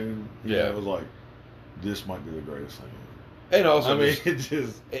cartoon, it was like this might be the greatest thing ever. And also, I mean, it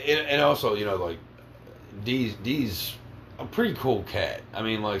just and also, like D's a pretty cool cat. I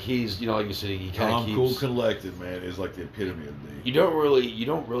mean, like he's, like you said, he kind of keeps cool, collected, man. Is like the epitome of D. You don't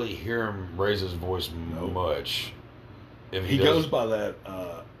really hear him raise his voice much. If he goes by that,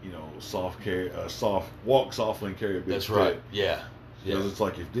 soft walk softly and carry a big That's stick. right. Yeah. Because it's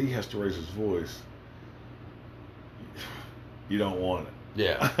like if D has to raise his voice, you don't want it.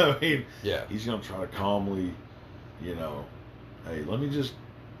 Yeah. I mean, yeah. He's gonna try to calmly, hey, I'm just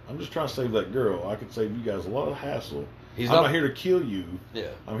trying to save that girl. I could save you guys a lot of hassle. I'm not here to kill you. Yeah.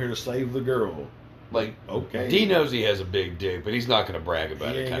 I'm here to save the girl. Like, okay. D knows he has a big dick, but he's not going to brag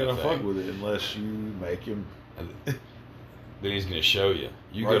about it. He ain't going to fuck with it unless you make him. Then he's going to show you.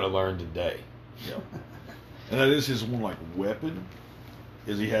 You're going to learn today. Yeah. And that is his one, weapon,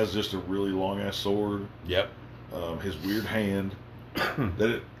 is he has just a really long-ass sword. Yep. His weird hand.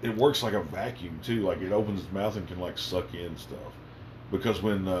 That it works like a vacuum, too. Like, it opens its mouth and can, suck in stuff. Because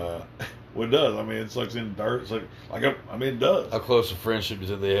when it does, I mean, it sucks in dirt. It's it does. How close a friendship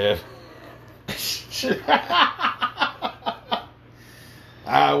do they have?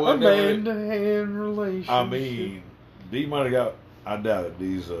 A hand-to-hand relationship. I mean, D might have got. I doubt it.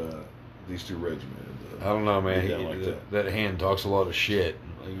 These two regimented. I don't know, man. That hand talks a lot of shit.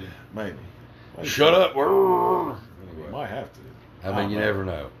 Maybe. Shut up. Anyway. Might have to. I mean, you never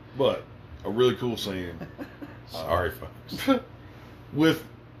know. But a really cool scene. Sorry, folks. With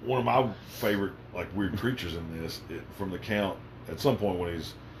one of my favorite weird creatures in this, from the Count. At some point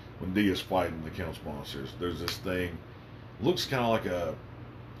when D is fighting the Count's monsters, there's this thing. Looks kind of like a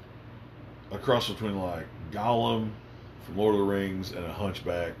cross between Gollum from Lord of the Rings and a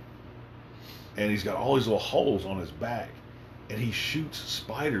Hunchback, and he's got all these little holes on his back, and he shoots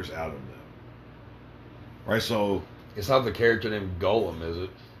spiders out of them. Right, so it's not the character named Gollum, is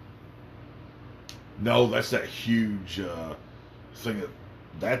it? No, that's that huge thing.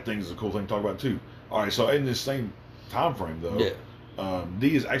 That thing is a cool thing to talk about too. All right, so in this same time frame though,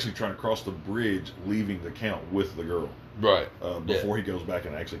 D is actually trying to cross the bridge, leaving the Count with the girl. Right. Before he goes back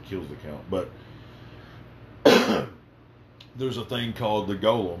and actually kills the Count. But there's a thing called the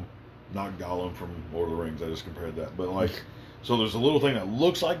Golem, not Gollum from Lord of the Rings. I just compared that. But so there's a little thing that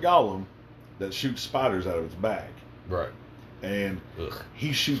looks like Gollum that shoots spiders out of its back. Right. And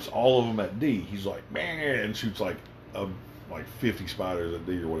he shoots all of them at D. He's like, man, and shoots 50 spiders at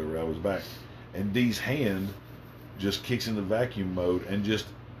D or whatever out of his back. And D's hand just kicks into vacuum mode and just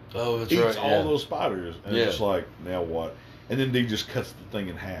eats all those spiders. And it's just now what? And then D just cuts the thing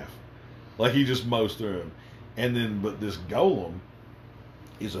in half. He just mows through him. And then, but this Golem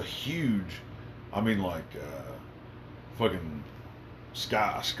is a huge, fucking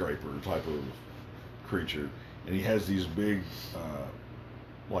skyscraper type of creature. And he has these big,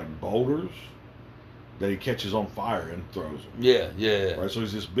 boulders that he catches on fire and throws them. Yeah. Right, so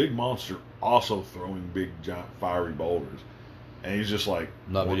he's this big monster also throwing big, giant, fiery boulders. And he's just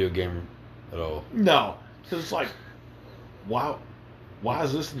not video game at all. No. Because it's why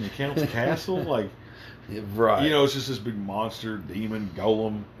is this in the Count's castle? Right. It's just this big monster, demon,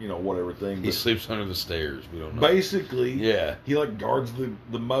 golem, whatever thing. He sleeps under the stairs. We don't know. Basically, he guards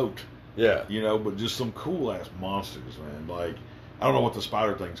the moat. Yeah. But just some cool ass monsters, man. I don't know what the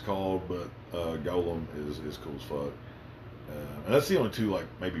spider thing's called, but Golem is cool as fuck. And that's the only two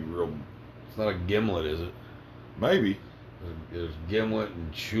maybe real. It's not a gimlet, is it? Maybe. There's Gimlet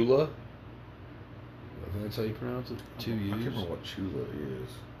and Chula. I think that's how you pronounce it. I can't remember what Chula is.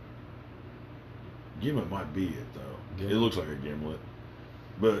 Gimlet might be it though. Gimlet. It looks like a gimlet.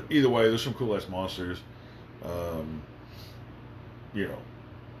 But either way, there's some cool ass monsters.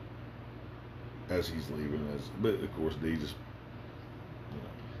 As he's leaving, but of course D just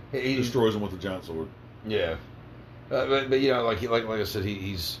he destroys him with a giant sword. Yeah, but like I said,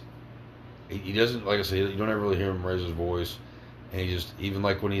 he doesn't, like I said, you don't ever really hear him raise his voice, and he just, even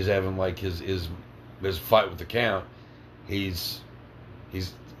when he's having his fight with the Count, he's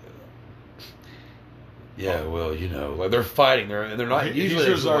they're fighting, they're not usually he's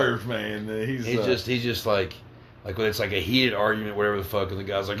reserved, man. He's just when it's a heated argument, whatever the fuck, and the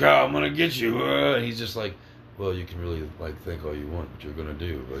guy's like, "Oh, I'm gonna get you," and he's just well, you can really like think all you want what you're gonna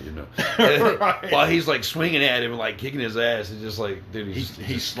do, but you know, Right. while he's like swinging at him, like kicking his ass, it's just like, dude, He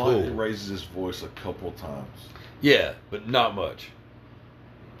he's slightly cool. raises his voice a couple times, Yeah, but not much.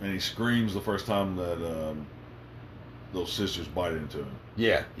 and he screams the first time that those sisters bite into him.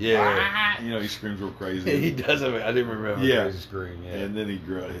 Yeah, yeah. You know, he screams real crazy. He does have. I didn't remember Yeah. crazy scream. Yeah, And then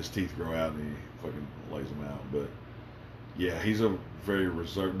his teeth grow out and he fucking lays them out. But yeah, he's a very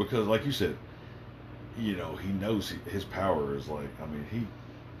reserved, because like you said, you know, he knows his power is like, I mean,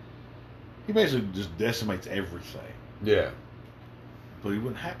 he basically just decimates everything. yeah, But he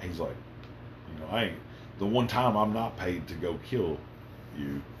wouldn't have, he's like, you know, I ain't, the one time I'm not paid to go kill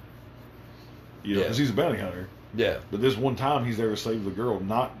you, you know, Yeah. because he's a bounty hunter. yeah. But this one time he's there to save the girl,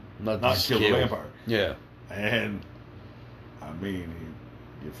 not just kill the vampire. Yeah, And I mean,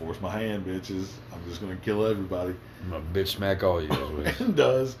 you force my hand, bitches. I'm just gonna kill everybody. I'm gonna bitch smack all you. And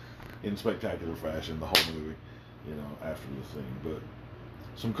does in spectacular fashion the whole movie, you know, after the thing. But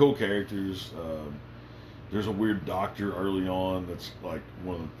some cool characters. There's a weird doctor early on that's like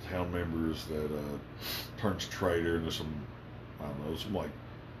one of the town members that turns traitor, and there's some, I don't know, some like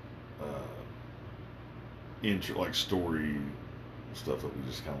like story stuff that we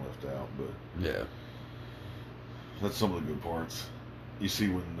just kind of left out. But yeah, that's some of the good parts. You see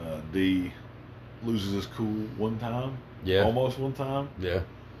when D loses his cool one time, yeah, almost one time. yeah.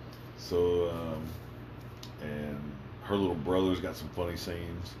 So, and her little brother's got some funny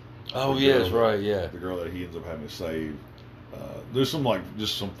scenes. Oh The yes, girl right, yeah. The girl that he ends up having to save. There's some like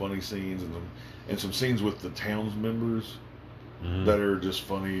just some funny scenes and some scenes with the town's members Mhm. that are just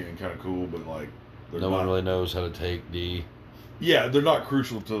funny and kind of cool, but like they're No not, one really knows how to take D. Yeah, they're not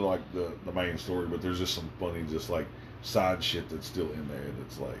crucial to like the main story, but there's just some funny, just like side shit that's still in there.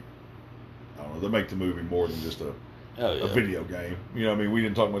 That's like, I don't know, they make the movie more than just a video game. You know what I mean? We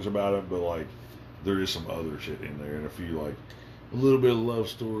didn't talk much about it, but like there is some other shit in there, and a few like a little bit of love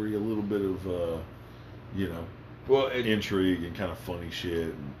story, a little bit of you know, Well, intrigue and kind of funny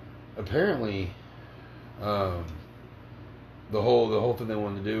shit. And, apparently, the whole thing they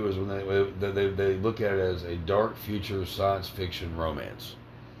wanted to do is when they look at it as a dark future science fiction romance.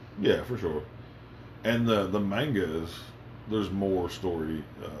 yeah, for sure. And the mangas, there's more story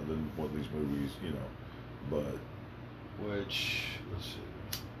than what these movies, you know, but. Which, let's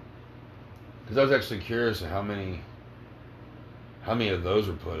see, because I was actually curious of how many of those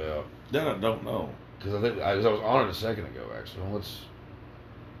were put out. That I don't know. Because I think I was on it a second ago. Actually, well,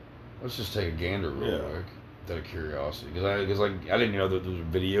 let's just take a gander real quick, out of curiosity. Because like I didn't know that there was a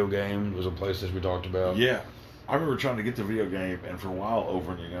video game was a PlayStation we talked about. Yeah, I remember trying to get the video game, and for a while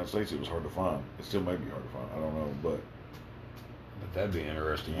over in the United States, it was hard to find. It still may be hard to find. I don't know, but That'd be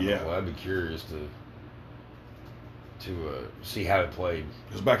interesting. Yeah. Well, I'd be curious to see how it played.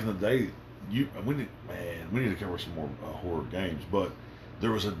 because back in the day, we need to cover some more horror games. But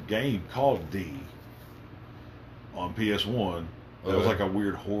there was a game called D on PS1 that was Okay. like a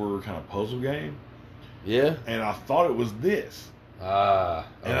weird horror kind of puzzle game, Yeah. and I thought it was this, and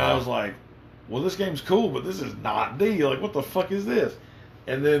I was like, well, this game's cool, but this is not D. Like, what the fuck is this?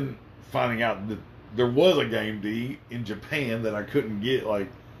 And then finding out that there was a game D in Japan that I couldn't get, like,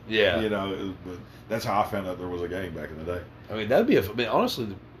 yeah. you know, but that's how I found out there was a game back in the day. I mean, that'd be honestly,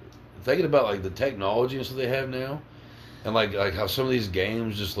 thinking about like the technology and stuff they have now, and like how some of these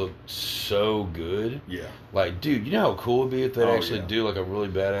games just look so good. Yeah. Like, dude, you know how cool it'd be if they Oh, actually yeah. do like a really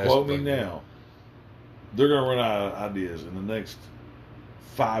badass. Quote me like, now. They're going to run out of ideas. In the next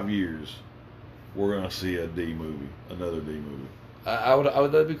 5 years, we're going to see a D movie, another D movie. I would.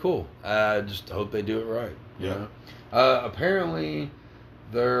 That'd be cool. I just hope they do it right. You Yeah. know? Apparently,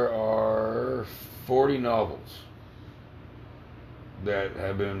 there are 40 novels that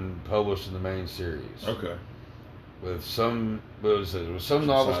have been published in the main series. Okay. With some novels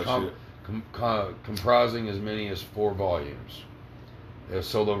side shit. comprising as many as 4 volumes. They have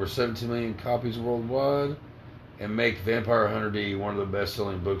sold over 17 million copies worldwide and make Vampire Hunter D one of the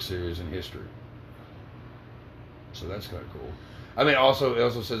best-selling book series in history. So that's kind of cool. I mean, it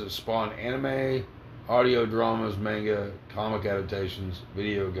also says it spawned anime, audio dramas, manga, comic adaptations,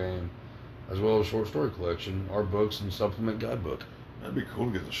 video game, as well as short story collection, art books, and supplement guidebook. That'd be cool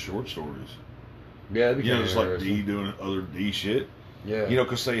to get the short stories. Yeah, that'd be You know, kinda just like interesting. D doing other D shit. Yeah. You know,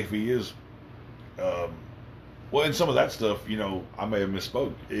 because say if he is, well, and some of that stuff, you know, I may have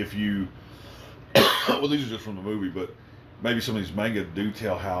misspoke. If you, well, these are just from the movie, but maybe some of these manga do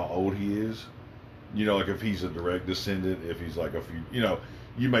tell how old he is. You know, like if he's a direct descendant, if he's like a few, you know,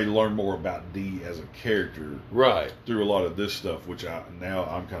 you may learn more about D as a character Right. through a lot of this stuff, which I'm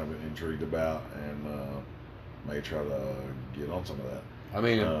kind of intrigued about, and may try to get on some of that. I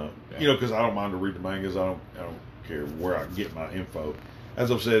mean, you know, because I don't mind to read the mangas. I don't care where I get my info.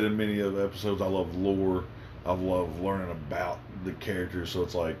 As I've said in many of the episodes, I love lore. I love learning about the characters. So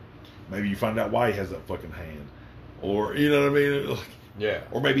it's like maybe you find out why he has that fucking hand, or you know what I mean? yeah.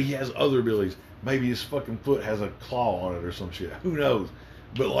 Or maybe he has other abilities. Maybe his fucking foot has a claw on it or some shit. Who knows?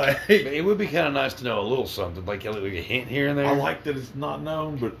 But like, It would be kind of nice to know a little something, like a hint here and there. I like that it's not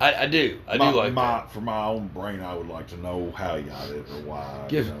known, but I do like that. For my own brain, I would like to know how he got it or why.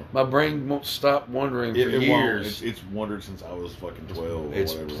 My brain won't stop wondering for years. It's wondered since I was fucking 12.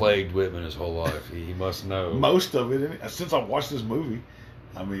 It's plagued Whitman his whole life. He must know most of it since I watched this movie.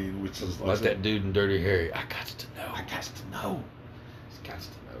 I mean, which is like that dude in Dirty Harry. I got to know. He's got to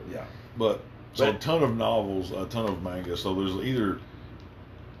know. Yeah, but a ton of novels, a ton of manga. So there's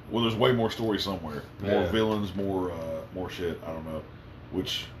there's way more stories somewhere, more villains, more shit. I don't know,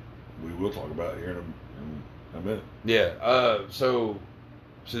 which we will talk about here in a minute. Yeah. So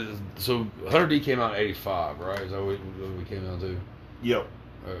 100D came out in '85, right? Is that what we came out to? Yep.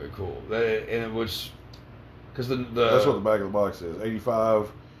 All right, cool. And it was because that's what the back of the box says.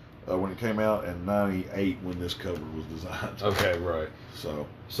 '85 when it came out, and '98 when this cover was designed. Okay, right.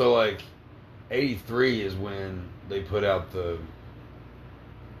 So like '83 is when they put out the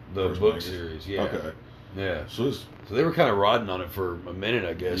book series. Yeah. Okay. Yeah. So they were kind of rodding on it for a minute,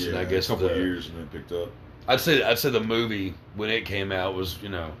 I guess. Yeah, and I guess a couple of years, and then picked up. I'd say the movie when it came out was,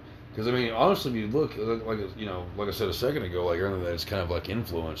 because I mean honestly, if you look like I said a second ago, like earlier, that it's kind of like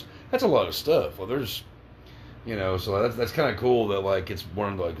influenced. That's a lot of stuff. Well, there's, so that's kind of cool that like it's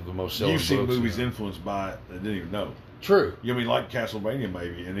one of like the most selling. You've seen books, movies influenced by it that didn't even know. True. I mean, like Castlevania,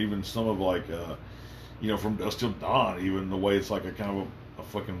 maybe, and even some of like, from Dusk Till Dawn, even the way it's like a kind of a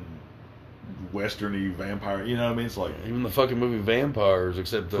fucking westerny vampire. You know what I mean? It's like even the fucking movie Vampires,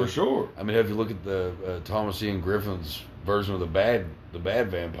 except for sure. I mean, if you look at the Thomas Ian Griffin's version of the bad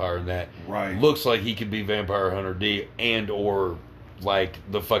vampire, in that right looks like he could be Vampire Hunter D and or like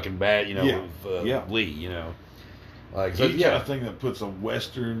the fucking bad, with Lee, like so, kind of thing that puts a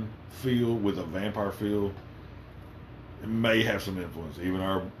western feel with a vampire feel. It may have some influence. Even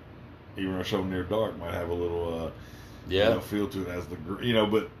our show Near Dark might have a little feel to it as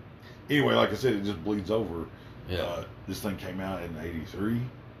but anyway, like I said, it just bleeds over. Yeah. This thing came out in '83.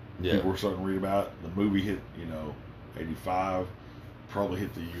 Yeah. People were starting to read about it. The movie hit, '85. Probably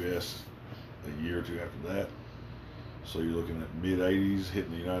hit the U.S. a year or two after that. So you're looking at mid '80s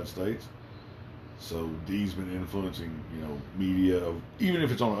hitting the United States. So D's been influencing, media of, even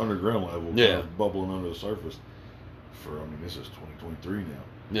if it's on an underground level, kind of bubbling under the surface. This is 2023 now.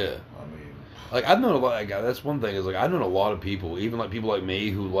 Yeah. I mean, like I've known a lot. That's one thing is like I've known a lot of people, even like people like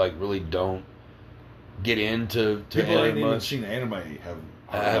me who like really don't get into people anime ain't even much. seen anime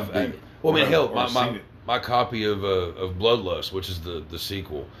My copy of Blodlust, which is the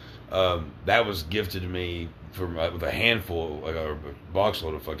sequel, that was gifted to me with a handful, like a box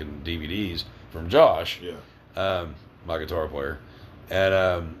load of fucking DVDs from Josh, my guitar player,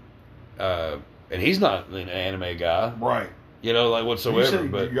 and he's not an anime guy, right? Like whatsoever. You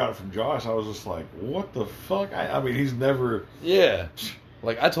said but you got it from Josh. I was just like, what the fuck? I mean, he's never. Yeah,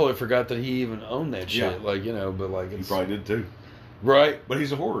 like I totally forgot that he even owned that shit. Yeah. Like but like he probably did too, right? But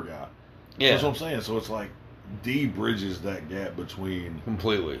he's a horror guy. Yeah, that's what I'm saying. So it's like D bridges that gap between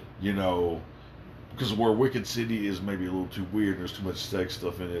completely. Because where Wicked City is maybe a little too weird, there's too much sex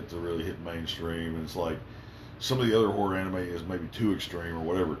stuff in it to really hit mainstream, and it's like some of the other horror anime is maybe too extreme or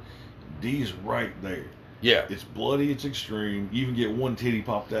whatever. D's right there. Yeah, it's bloody, it's extreme. You even get one titty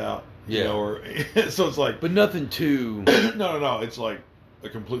popped out. Or so it's like, but nothing too. No. It's like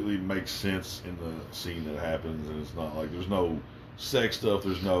it completely makes sense in the scene that happens, and it's not like there's no sex stuff.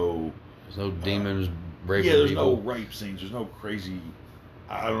 There's no demons raping there's people. no rape scenes. There's no crazy.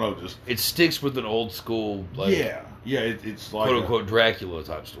 I don't know. Just it sticks with an old school. Like, it's like quote unquote Dracula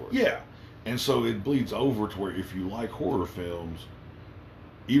type story. Yeah, and so it bleeds over to where if you like horror films,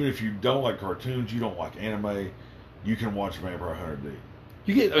 even if you don't like cartoons, you don't like anime, you can watch Vampire Hunter D.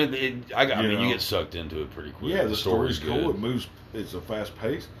 You get, you get sucked into it pretty quick. Yeah, the story's cool. It moves. It's a fast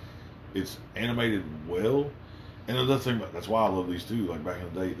pace. It's animated well. And another thing, that's why I love these too. Like back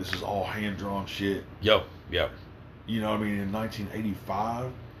in the day, this is all hand drawn shit. Yep. In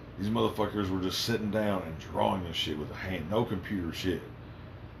 1985, these motherfuckers were just sitting down and drawing this shit with a hand, no computer shit.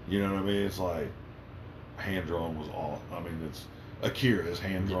 You know what I mean? It's like hand drawn was all. It's Akira is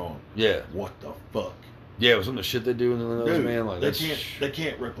hand drawn. Yeah. What the fuck? Yeah, it was some of the shit they do in those, dude, man. Like they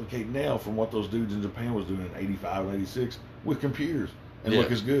can't replicate now from what those dudes in Japan was doing in '85 and '86 with computers and look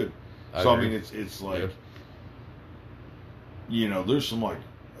as good. It's like, there's some like,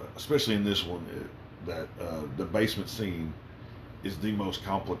 especially in this one, that the basement scene is the most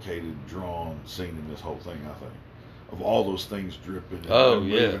complicated drawn scene in this whole thing. I think of all those things dripping and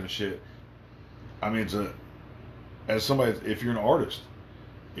moving and shit. I mean, as somebody, if you're an artist,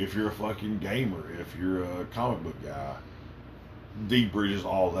 if you're a fucking gamer, if you're a comic book guy, D bridges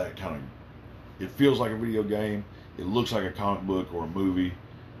all that kind of. It feels like a video game. It looks like a comic book or a movie.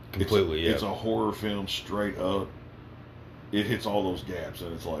 Completely, It's a horror film straight up. It hits all those gaps,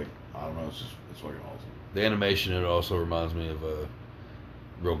 and it's like, I don't know, it's fucking awesome. The animation, it also reminds me of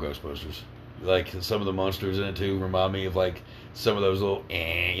real Ghostbusters. Like, some of the monsters in it, too, remind me of, like, some of those little,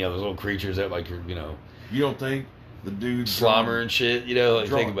 those little creatures that, like, You don't think the dude... Slimer and shit, like,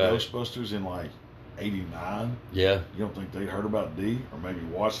 think about Ghostbusters in, like, 89? Yeah. You don't think they'd heard about D? Or maybe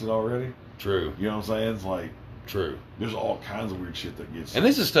watched it already? True. You know what I'm saying? It's like... True. There's all kinds of weird shit that gets... And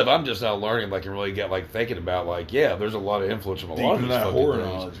this is stuff I'm just now learning, like, and really get, like, thinking about, like, yeah, there's a lot of influence from a lot of these that fucking horror things.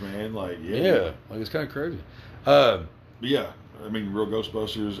 knowledge, man. Like, Yeah. Like, it's kind of crazy. But yeah, I mean, real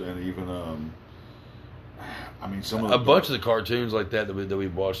Ghostbusters, and even, I mean, some of a bunch of the cartoons like that we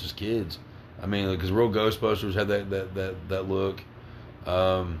watched as kids. I mean, because real Ghostbusters had that look.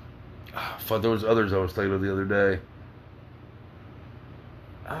 Fuck, there was others I was thinking of the other day.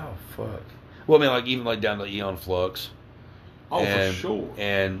 Oh, fuck. Well, I mean, like, even, like, down to Eon Flux. Oh, for sure.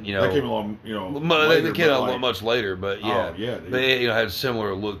 And, that came along, later, they came out much later, but yeah. Oh, yeah, dude. They, had a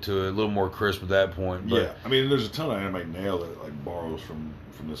similar look to it, a little more crisp at that point. But, yeah. I mean, there's a ton of anime now that, like, borrows from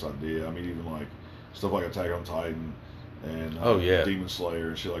this idea. I mean, even, like, stuff like Attack on Titan and Demon Slayer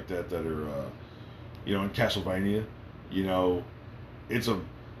and shit like that are, in Castlevania, it's a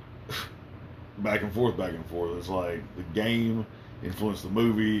back and forth. It's like the game influenced the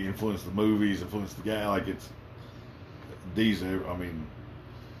movie, influenced the movies, influenced the game. Like, it's these, I mean,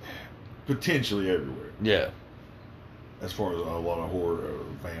 potentially everywhere. Yeah. As far as a lot of horror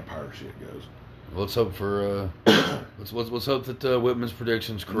vampire shit goes. Let's hope for let's hope that Whitman's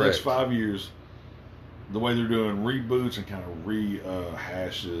prediction's correct. The next 5 years, the way they're doing reboots and kind of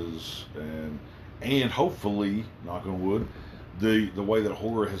rehashes and hopefully, knock on wood, the way that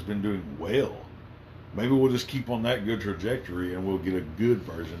horror has been doing well. Maybe we'll just keep on that good trajectory, and we'll get a good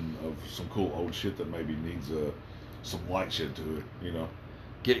version of some cool old shit that maybe needs some light shit to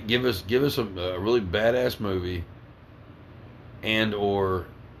it. Give us a really badass movie, and or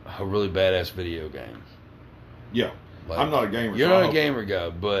a really badass video game. Yeah, like, I'm not a gamer. You're not a gamer guy,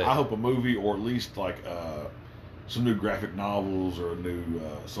 but I hope a movie, or at least like some new graphic novels, or a new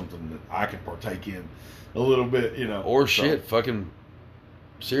something that I can partake in a little bit. Or fucking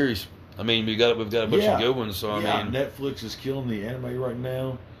series. I mean, we've got a bunch of good ones. So I mean, Netflix is killing the anime right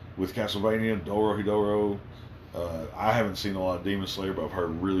now with Castlevania, Dorohedoro. I haven't seen a lot of Demon Slayer, but I've heard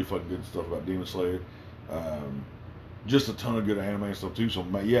really fucking good stuff about Demon Slayer. Just a ton of good anime and stuff too. So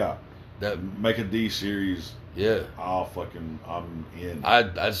make a D series. Yeah, I'm in.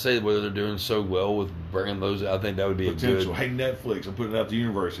 I'd say whether they're doing so well with bringing those, I think that would be potential. A good. Hey, Netflix, I'm putting it out to the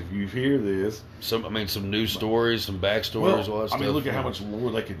universe. If you hear this, some new stories, some backstories, all that stuff. I mean, look at how much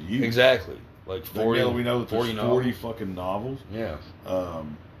more they could use. Exactly, like 40. We know that there's 40 novels. Fucking novels. Yeah.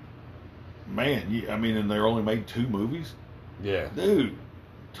 Man, I mean, and they're only made 2 movies. Yeah. Dude,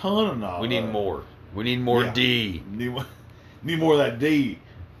 ton of novels. We need more. We need more D. Need more of that D.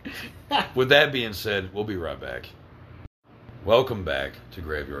 With that being said, we'll be right back. Welcome back to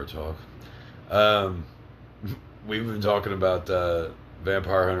Graveyard Talk. We've been talking about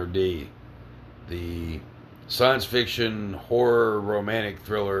Vampire Hunter D, the science fiction, horror, romantic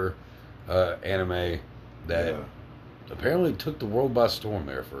thriller anime that apparently took the world by storm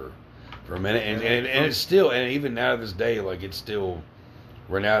there for a minute, and it's still, and even now to this day, like, it's still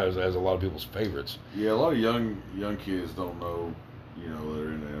renowned as a lot of people's favorites. Yeah, a lot of young kids don't know, that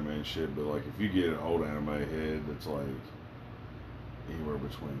are into anime and shit, but like, if you get an old anime head that's like anywhere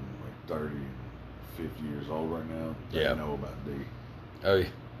between like 30 and 50 years old right now, they know about D. Oh yeah.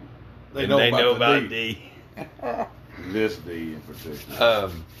 They know about D. This D in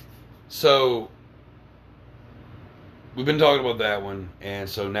particular. So we've been talking about that one, and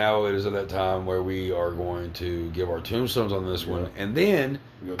so now it is at that time where we are going to give our tombstones on this one, and then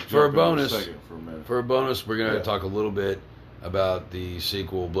for a bonus, we're going to talk a little bit about the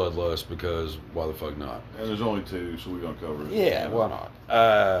sequel, Blodlust, because why the fuck not? And there's only 2, so we're going to cover it. Yeah, why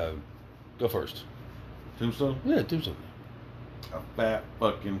not? Go first. Tombstone? Yeah, Tombstone. A fat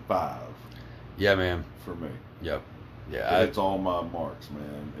fucking 5. Yeah, man. For me. Yep. Yeah. It's all my marks,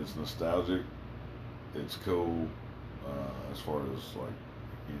 man. It's nostalgic. It's cool. As far as like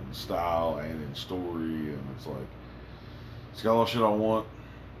in style and in story, and it's like it's got all the shit I want.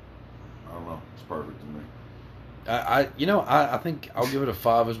 I don't know. It's perfect to me. I think I'll give it a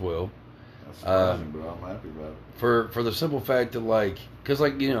 5 as well. That's surprising, but I'm happy about it. For the simple fact that, like, because,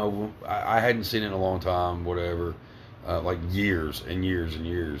 like, you know, I hadn't seen it in a long time, whatever, like years and years and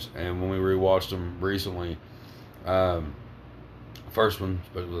years. And when we rewatched them recently, first one,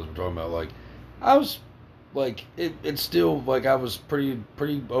 especially as we're talking about, like, I was like, it's still like I was pretty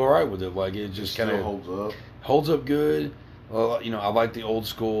all right with it. Like, it just kind of holds up good. Well, you know, I like the old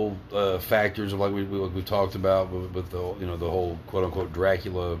school factors of, like we talked about with the, you know, the whole quote unquote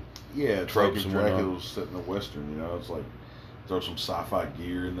Dracula. Yeah, it's tropes like if Dracula was set in the Western, you know, it's like throw some sci-fi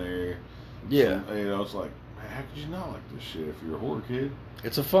gear in there. Yeah. You know, it's like, man, how could you not like this shit if you're a horror kid?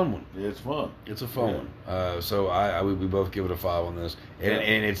 It's a fun one. Yeah, it's fun. It's a fun one. So we both give it a 5 on this, and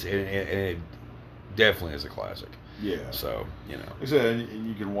it definitely is a classic. Yeah. So, you know. Like I said, and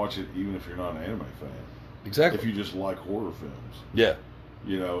you can watch it even if you're not an anime fan. Exactly. If you just like horror films. Yeah.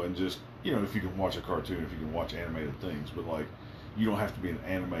 You know, and just, you know, if you can watch a cartoon, if you can watch animated things, but, like, you don't have to be an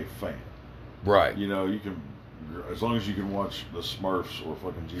anime fan. Right. You know, you can, as long as you can watch the Smurfs or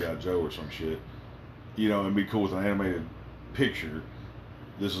fucking G.I. Joe or some shit, you know, and be cool with an animated picture,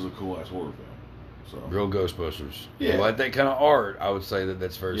 this is a cool-ass horror film. So real Ghostbusters. Yeah. Like that kind of art, I would say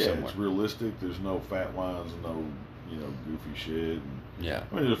that's very similar. It's realistic. There's no fat lines and no, you know, goofy shit. And, yeah.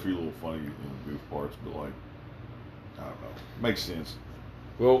 I mean, there's a few little funny, you know, goof parts, but, like, I don't know. Makes sense.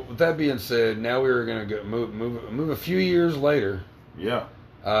 Well, with that being said, now we're going to move a few years later. Yeah.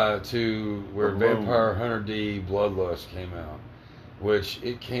 To where Vampire Hunter D Blodlust came out, which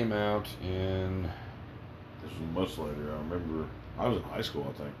it came out in. This was much later. I remember I was in high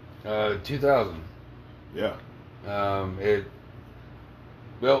school, I think. 2000. Yeah.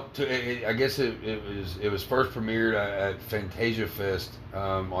 I guess it was first premiered at Fantasia Fest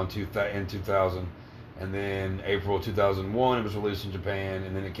in 2000, and then April 2001 it was released in Japan,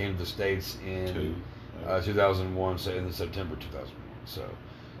 and then it came to the States in 2001, so in September 2001. So,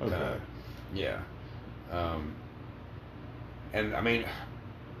 okay, yeah, and I mean,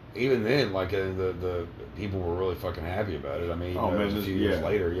 even then, like the people were really fucking happy about it. I mean, a few years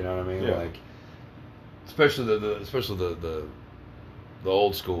later, you know what I mean? Yeah. Like, especially the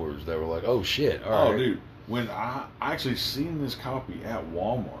old schoolers that were like, "Oh shit!" All right. Dude, when I actually seen this copy at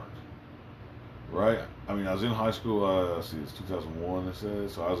Walmart, right? I mean, I was in high school. It's 2001. It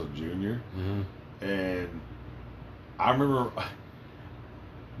says so. I was a junior, and I remember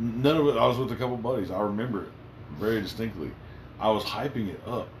none of it. I was with a couple buddies. I remember it very distinctly. I was hyping it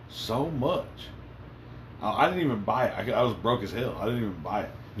up so much. I didn't even buy it. I was broke as hell. I didn't even buy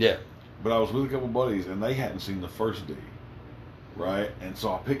it. Yeah. But I was with a couple buddies, and they hadn't seen the first D. Right? And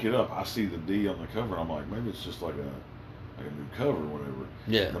so I pick it up. I see the D on the cover, and I'm like, maybe it's just like a new cover or whatever.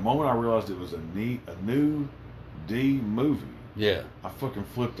 Yeah. The moment I realized it was a new D movie, yeah, I fucking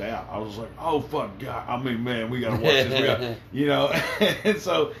flipped out. I was like, oh, fuck, God. I mean, man, we got to watch this. You know? And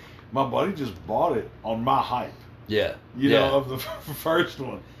so my buddy just bought it on my hype. Yeah. You know, of the first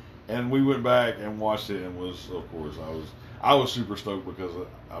one. And we went back and watched it and was, of course, I was super stoked because,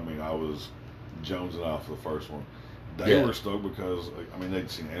 I mean, I was jonesing off the first one. They were stoked because, I mean, they'd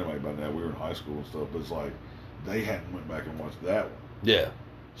seen anime by now. We were in high school and stuff, but it's like, they hadn't went back and watched that one. Yeah.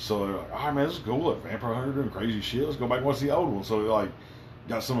 So they're like, all right, man, this is cool. Like, Vampire Hunter doing crazy shit. Let's go back and watch the old one. So they, like,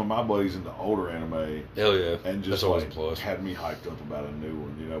 got some of my buddies into older anime. Hell yeah. And just, that's always like, a plus. had me hyped up about a new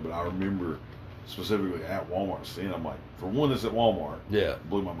one, you know. But I remember specifically at Walmart seeing, I'm like, for one, it's at Walmart. Yeah.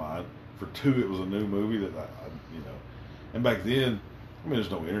 Blew my mind. For two, it was a new movie that I you know. And back then, I mean,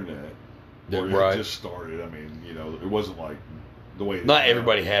 there's no internet. Or it just started. I mean, you know, it wasn't like the way. Not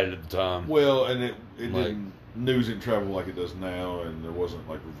everybody had it at the time. Well, and it didn't, news didn't travel like it does now, and there wasn't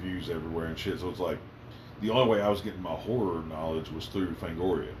like reviews everywhere and shit. So it's like the only way I was getting my horror knowledge was through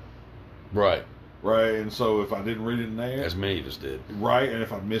Fangoria. Right. Right, and so if I didn't read it in there, as many of us did. Right, and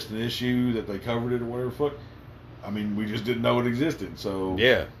if I missed an issue that they covered it or whatever, fuck, I mean, we just didn't know it existed. So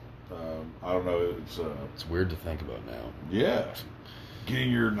yeah, I don't know. It's weird to think about now. Yeah.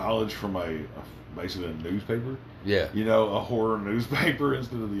 Getting your knowledge from basically a newspaper. Yeah. You know, a horror newspaper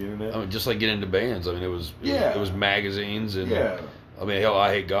instead of the internet. I mean, just like getting into bands. I mean, it was magazines and I mean, hell,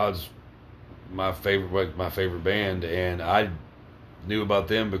 I Hate God's my favorite band, and I knew about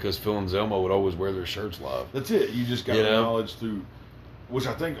them because Phil and Zelma would always wear their shirts live. That's it. You just got the knowledge through, which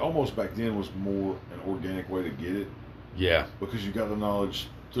I think almost back then was more an organic way to get it. Yeah. Because you got the knowledge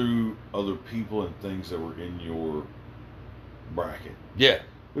through other people and things that were in your bracket. Yeah.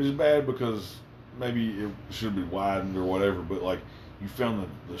 Which is bad because maybe it should be widened or whatever, but like you found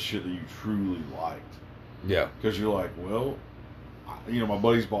the shit that you truly liked. Yeah. Because you're like, well, you know, my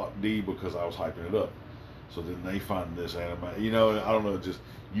buddies bought D because I was hyping it up. So then they find this anime, you know, and I don't know, just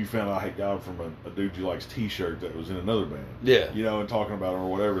you found out I Hate God from a dude who likes T-shirt that was in another band. Yeah. You know, and talking about him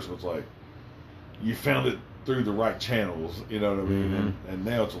or whatever. So it's like, you found it through the right channels. You know what I mean? Mm-hmm. And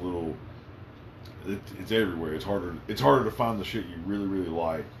now it's a little. It's everywhere. It's harder to find the shit you really really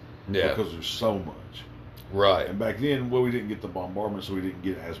like. Yeah. Because there's so much. Right. And back then, well, we didn't get the bombardment, so we didn't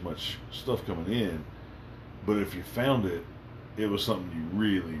get as much stuff coming in. But if you found it, it was something you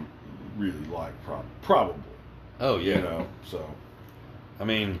really, really liked, probably. Oh yeah. You know, so. I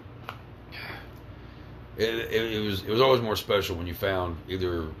mean, it was always more special when you found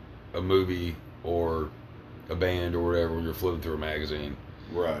either a movie or a band or whatever when you're flipping through a magazine.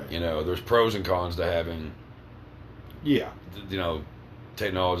 Right. You know, there's pros and cons to having. Yeah. You know,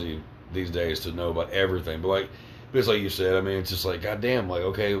 technology these days to know about everything, but it's like you said. I mean, it's just like, goddamn, like,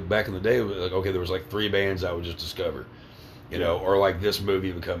 okay, back in the day, like, okay, there was like 3 bands I would just discover, you know, or like this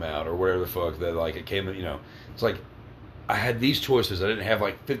movie would come out or whatever the fuck that like it came, you know, it's like I had these choices. I didn't have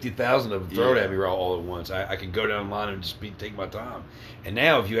like 50,000 of them thrown at me all at once. I could go down the line and just take my time. And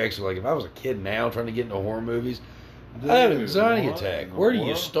now, if you actually like, if I was a kid now trying to get into horror movies, I have an anxiety attack. Where do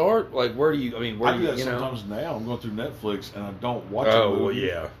you start? Like, where do you? I mean, where I do do you? that sometimes now. I'm going through Netflix and I don't watch a movie. Oh well,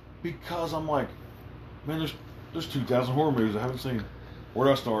 yeah. Because I'm like, man, there's 2,000 horror movies I haven't seen. Where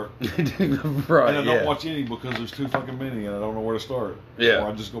do I start? Right. And I don't watch any because there's too fucking many and I don't know where to start. Yeah. Or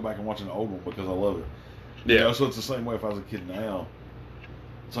I just go back and watch an old one because I love it. Yeah. You know, so it's the same way if I was a kid now.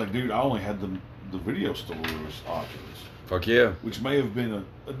 It's like, dude, I only had the video stores options. Fuck yeah. Which may have been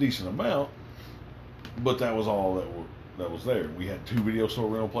a decent amount, but that was all that was there. We had 2 video store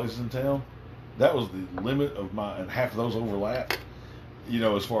rental places in town. That was the limit of and half of those overlapped. You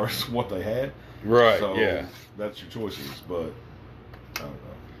know, as far as what they had. Right, so yeah. That's your choices, but I don't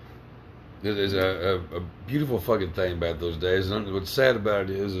know. There's a beautiful fucking thing about those days, and what's sad about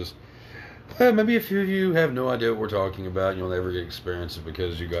it is well, maybe a few of you have no idea what we're talking about, and you'll never get experience it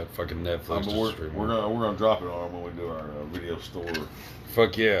because you got fucking Netflix. We're gonna drop it on when we do our video store.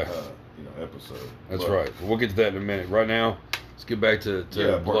 Fuck yeah. Episode. That's right. We'll get to that in a minute. Right now, let's get back to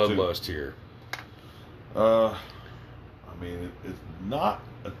Blodlust here. I mean, it's not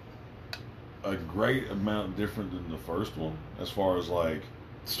a great amount different than the first one as far as like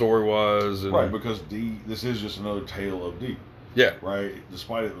story wise, right? Because this is just another tale of D. Yeah. Right.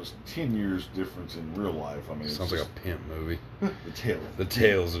 Despite it was 10 years difference in real life. I mean, sounds like a pimp movie. The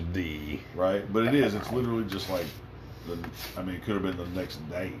Tales of D. Right, but it is. It's literally just like it could have been the next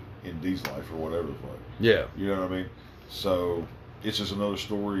day in D's life or whatever the fuck. Yeah. You know what I mean? So it's just another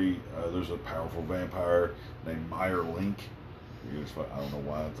story. There's a powerful vampire named Meyer Link. I don't know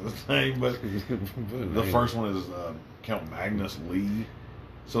why it's his name, but the first one is Count Magnus Lee.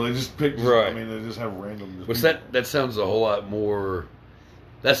 So they just picked. Right. I mean, they just have random. Which that sounds a whole lot more.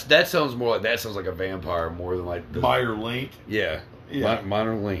 That sounds more like a vampire more than like Meyer Link. Yeah.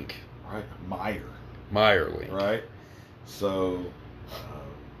 Minor Link. Right. Meyer Link. Right. So,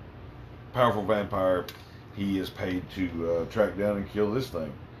 powerful vampire. He is paid to track down and kill this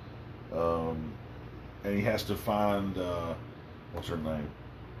thing. And he has to find what's her name?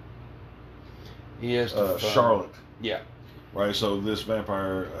 He has to find Charlotte. Yeah. Right. So this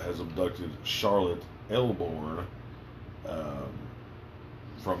vampire has abducted Charlotte Elborn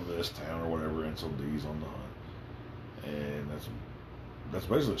from this town or whatever, and so D's on the hunt. And that's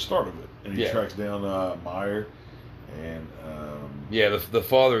basically the start of it. And he tracks down Meyer. And the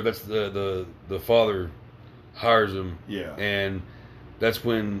father. That's the father hires him. Yeah. And that's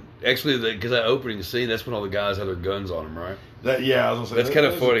when actually because that opening scene, that's when all the guys had their guns on him, right? I was gonna say that's kind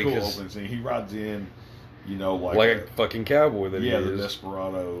of funny because cool opening scene. He rides in, like a fucking cowboy. That the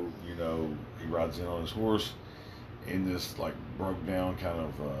desperado. He rides in on his horse in this like broke down kind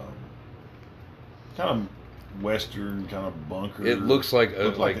of western kind of bunker. It looks like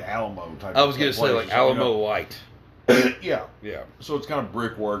the Alamo type. I was gonna say like Alamo Light. Yeah. Yeah. So it's kind of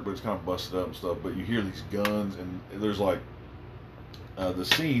brickwork, but it's kind of busted up and stuff. But you hear these guns, and there's like the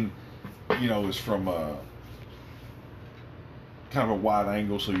scene, is from kind of a wide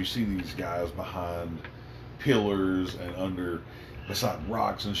angle, so you see these guys behind pillars and beside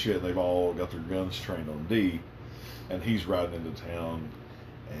rocks and shit. And they've all got their guns trained on D, and he's riding into town,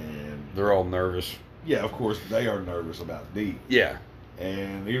 and they're all nervous. Yeah, of course they are nervous about D. Yeah.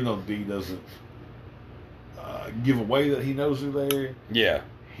 And even though D doesn't give away that he knows they're there. Yeah.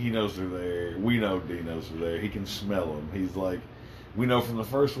 He knows they're there. We know D knows they're there. He can smell them. He's like, we know from the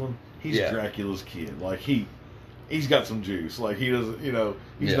first one, he's Dracula's kid. Like, he's got some juice. Like, he doesn't,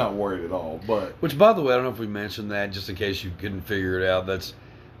 he's not worried at all. But which, by the way, I don't know if we mentioned that, just in case you couldn't figure it out.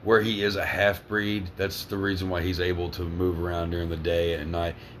 where he is a half-breed, that's the reason why he's able to move around during the day and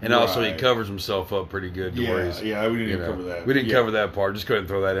night. And also he covers himself up pretty good to where he's... Yeah, we didn't even cover that. We didn't cover that part. Just go ahead and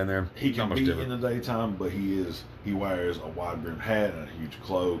throw that in there. He can be in the daytime, but he wears a wide-brimmed hat and a huge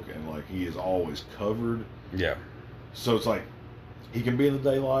cloak, and like he is always covered. Yeah. So it's like he can be in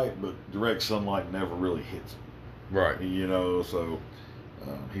the daylight, but direct sunlight never really hits him. Right. You know, so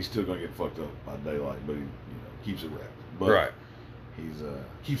he's still going to get fucked up by daylight, but he keeps it wrapped. But right. He's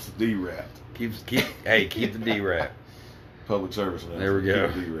keeps the D wrapped. Keep the D wrapped. Public service announcement. There we go.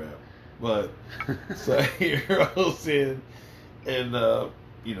 Keep the D wrapped. But so he rolls in, and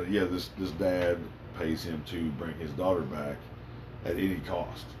this dad pays him to bring his daughter back at any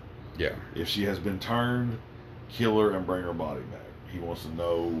cost. Yeah. If she has been turned, kill her and bring her body back. He wants to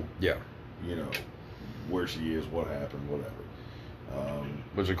know. Yeah. Where she is, what happened, whatever.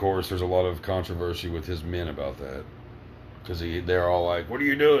 Which of course, there's a lot of controversy with his men about that. Because they're all like, "What are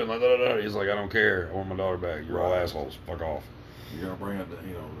you doing?" Like, he's like, "I don't care. I want my daughter back. You're all assholes. Fuck off." You're gonna bring it,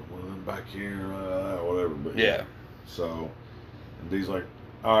 one of them back here, whatever. But yeah. So, and D's like,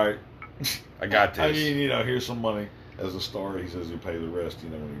 "All right, I got this. I mean, here's some money as a star." He says he'll pay the rest,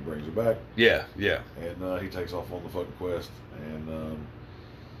 when he brings her back. Yeah, yeah. And he takes off on the fucking quest. And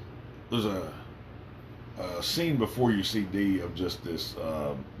there's a scene before you see D of just this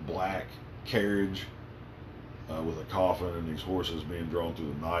black carriage. With a coffin and these horses being drawn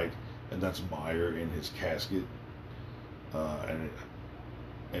through the night, and that's Meyer in his casket, and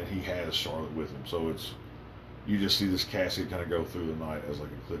he has Charlotte with him. So you just see this casket kind of go through the night as like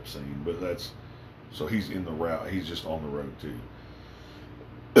a clip scene. But so he's in the route. He's just on the road too.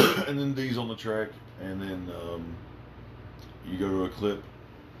 And then D's on the track, and then you go to a clip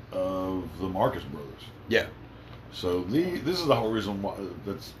of the Marcus brothers. Yeah. So this is the whole reason why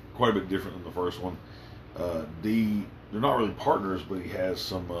that's quite a bit different than the first one. D, they're not really partners, but he has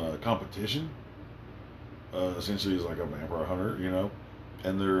some competition. Essentially, he's like a vampire hunter,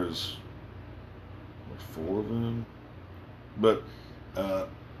 and there's 4 of them. But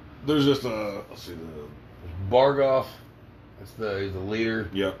there's just let's see, Bargoff. That's the leader.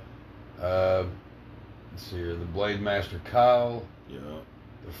 Yep. Let's see here, the Blade Master Kyle. Yeah.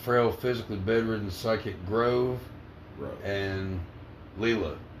 The frail, physically bedridden psychic Grove. Right. And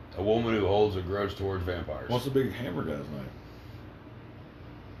Leela. A woman who holds a grudge towards vampires. What's the big hammer guy's name?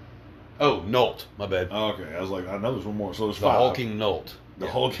 Oh, Nolt. My bad. Oh, okay. I was like, I know there's one more. So there's the 5. Hulking Nolt. The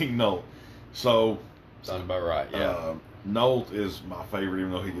Hulking Nolt. So. Sounds about right, yeah. Nolt is my favorite,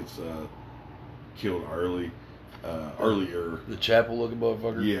 even though he gets killed earlier. The chapel looking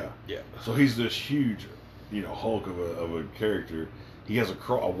motherfucker? Yeah. Yeah. So he's this huge, hulk of a character. He has a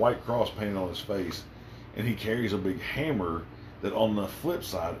white cross painted on his face, and he carries a big hammer that on the flip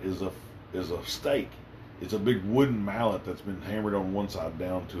side is a stake. It's a big wooden mallet that's been hammered on one side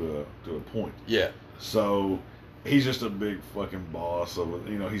down to a point. Yeah. So he's just a big fucking boss of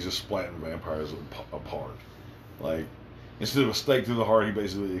he's just splatting vampires apart. Like instead of a stake through the heart, he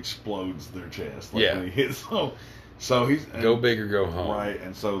basically explodes their chest. Like, when he hits them. So he's go big or go home. Right,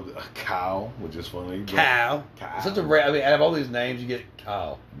 and so Kyle, which is funny. Kyle. Such a rare. I mean, out of all these names, you get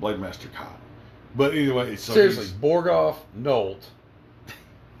Kyle. Blade Master Kyle. But anyway, so seriously, Borgoff, Nolt,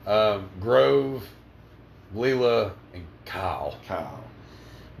 Grove, Leela, and Kyle.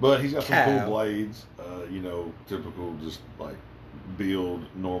 But he's got some cool blades. Typical just like build,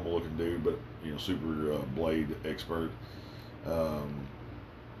 normal looking dude, but super blade expert.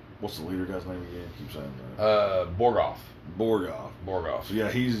 What's the leader guy's name again? Keep saying that. Borgoff. So yeah,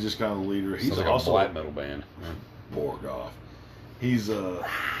 he's just kind of the leader. He's like also a black metal band. Borgoff. He's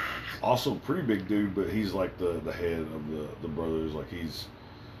also a pretty big dude, but he's like the head of the brothers. Like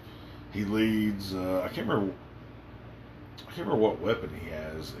he leads. I can't remember what weapon he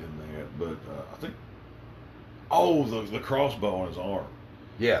has in that, but I think the crossbow on his arm.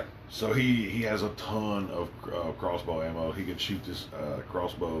 Yeah. So he has a ton of crossbow ammo. He can shoot this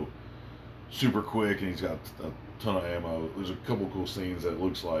crossbow super quick, and he's got a ton of ammo. There's a couple cool scenes that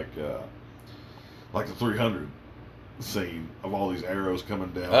looks like the 300 scene of all these arrows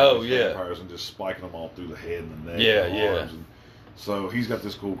coming down. Oh yeah. Vampires and just spiking them all through the head and the neck. Yeah, and the yeah. arms. And so he's got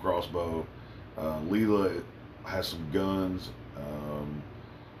this cool crossbow. Leela has some guns.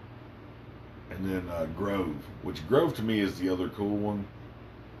 And then Grove, which Grove to me is the other cool one.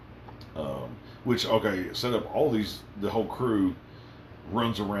 Set up all these, the whole crew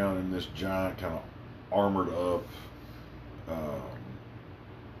runs around in this giant kind of armored up.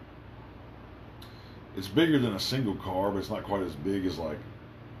 It's bigger than a single car, but it's not quite as big as like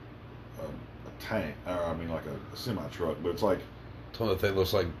a tank, like a semi truck. But it's like Some of the thing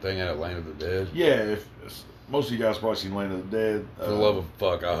looks like thing out of Land of the Dead. Yeah, most of you guys probably seen Land of the Dead. For the love of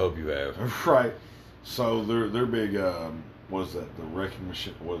fuck, I hope you have. Right. So they're big. What is that? The wrecking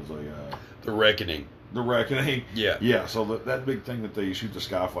machine. What is The Reckoning. The Reckoning. Yeah. Yeah. So that big thing that they shoot the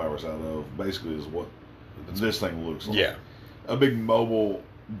sky flowers out of basically is what this thing looks like. Yeah. A big mobile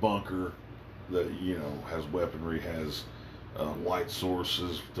bunker that has weaponry, has light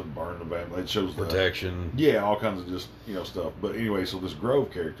sources to burn the van. It shows protection. All kinds of just stuff. But anyway, so this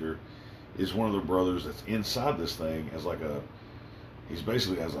Grove character is one of the brothers that's inside this thing as he's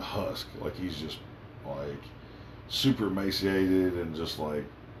basically as a husk. Like he's just like super emaciated and just like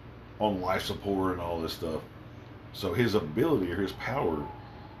on life support and all this stuff. So his ability or his power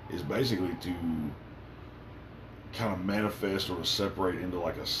is basically to kind of manifest or to separate into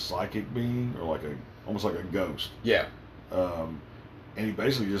like a psychic being or like almost like a ghost. Yeah. And he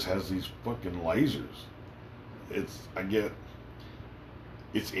basically just has these fucking lasers. It's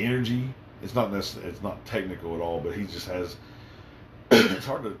energy. It's not technical at all, but he just has. It's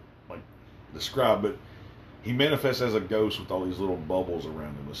hard to like describe, but he manifests as a ghost with all these little bubbles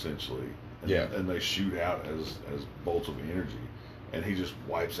around him, essentially. And they shoot out as bolts of energy, and he just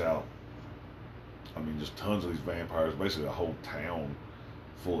wipes out. I mean, just tons of these vampires, basically a whole town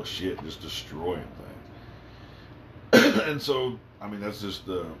full of shit, just destroying things. And so, I mean, that's just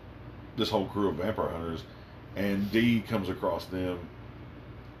this whole crew of vampire hunters, and Dee comes across them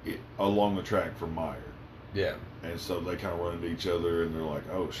along the track from Meyer. Yeah. And so they kind of run into each other, and they're like,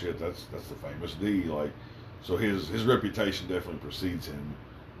 "Oh shit, that's the famous Dee." Like, so his reputation definitely precedes him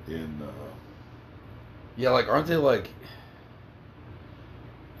in. Yeah, like aren't they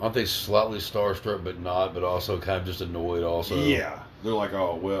slightly starstruck, but not, but also kind of just annoyed also? Yeah. They're like,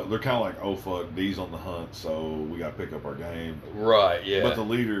 oh, well, they're kind of like, oh, fuck, Dee's on the hunt, so we got to pick up our game. Right, yeah. But the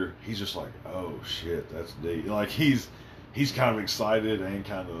leader, he's just like, oh, shit, that's Dee. Like, he's kind of excited and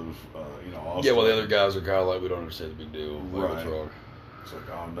kind of, also. Yeah, well, the other guys are kind of like, we don't understand the big deal. Like, right. What's wrong? It's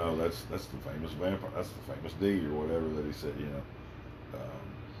like, oh, no, that's the famous vampire. That's the famous Dee or whatever that he said,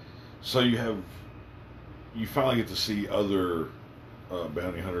 So you finally get to see other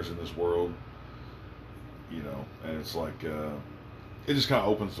bounty hunters in this world, and it's like, it just kind of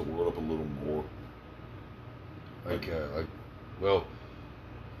opens the world up a little more. Well,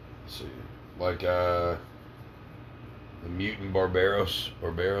 let's see, the mutant Barbaros.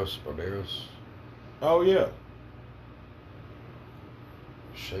 Oh yeah.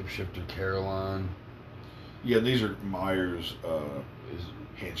 Shapeshifter Caroline. Yeah, these are Meyer's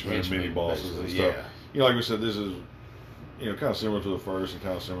henchmen, mini bosses and stuff. Yeah. Like we said, this is kind of similar to the first and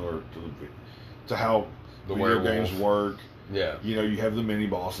kind of similar to how the video games work. Yeah. You have the mini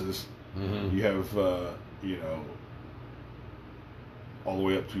bosses. Mm-hmm. You have all the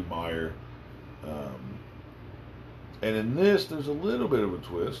way up to Meyer. And in this, there's a little bit of a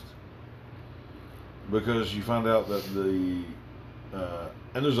twist because you find out that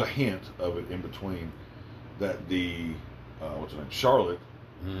and there's a hint of it in between that the what's her name, Charlotte,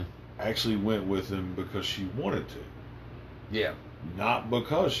 actually went with him because she wanted to. Yeah. Not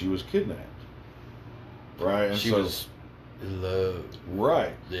because she was kidnapped. Right? And she was in love.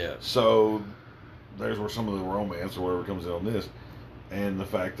 Right. Yeah. So there's where some of the romance or whatever comes in on this. And the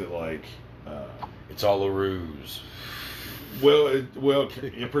fact that it's all a ruse. Well,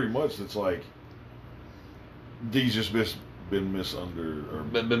 pretty much it's like Dee's just been misled.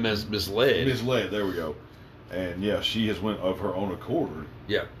 Misled, there we go. And yeah, she has went of her own accord.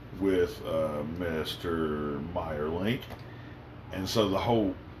 Yeah. With Mr. Meyer Link. And so the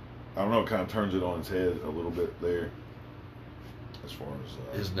whole, I don't know, kind of turns it on its head a little bit there. As far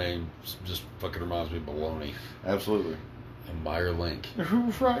as his name just fucking reminds me of baloney. Absolutely. And Meyer Link.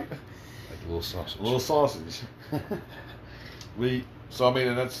 Right. Like a little sausage. A little sausage. So I mean,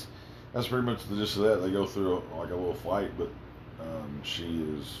 and that's pretty much the gist of that. They go through a little fight, but she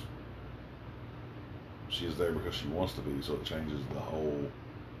is there because she wants to be. So it changes the whole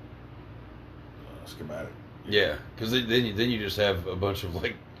schematic. Yeah, because then you just have a bunch of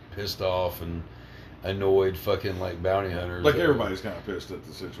pissed off and annoyed fucking bounty hunters. Everybody's kind of pissed at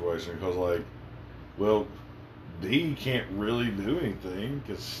the situation because Dee can't really do anything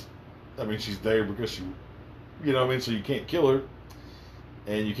because she's there because she, so you can't kill her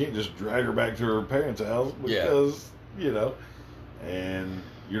and you can't just drag her back to her parents' house because and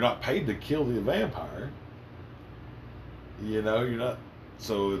you're not paid to kill the vampire. You're not.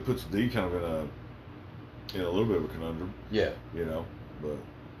 So it puts Dee kind of in a little bit of a conundrum. Yeah. But.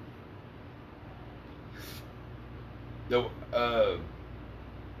 No.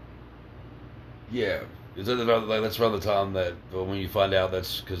 Yeah. Is that that's around the time that when you find out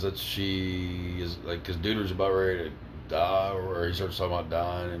she is because Duder's about ready to die or he starts talking about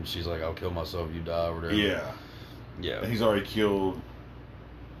dying and she's like, I'll kill myself if you die or whatever. Yeah. Yeah. And he's already killed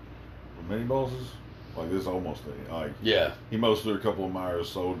many bosses. Like this almost thing. Like Yeah. he mows through a couple of Myers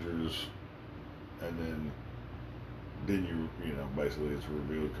soldiers, and then you know basically it's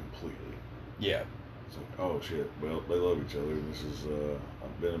revealed completely. Yeah. It's like, oh shit, well they love each other. This is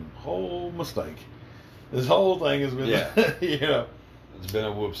been a whole mistake. This whole thing has been, you know, it's been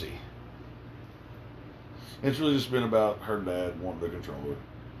a whoopsie. It's really just been about her dad wanting to control her.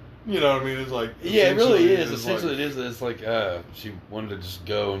 You know what I mean? It's like yeah, it really is. It's Essentially, like, it is. It's like she wanted to just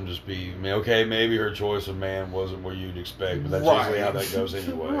go and just be. I mean, okay, maybe her choice of man wasn't what you'd expect, but that's usually how that goes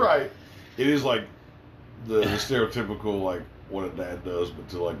anyway. Right. It is like the stereotypical like what a dad does, but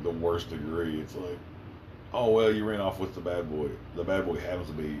to like the worst degree. It's like, oh well, you ran off with the bad boy. The bad boy happens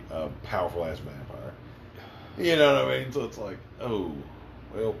to be a powerful ass vampire. You know what I mean? So it's like, oh,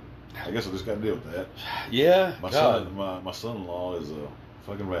 well, I guess I just got to deal with that. Yeah. My son-in-law is a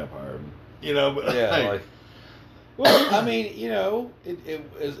fucking vampire. You know, but yeah, like. Well, I mean, you know, it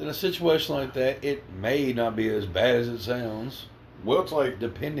is in a situation like that, it may not be as bad as it sounds. Well, it's like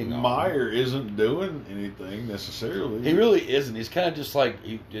depending on Meyer isn't doing anything necessarily. He really isn't. He's kind of just like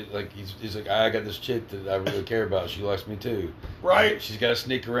he's like I got this chick that I really care about. She likes me too. Right. She's got to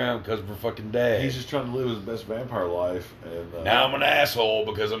sneak around because of her fucking dad. He's just trying to live his best vampire life. And now I'm an asshole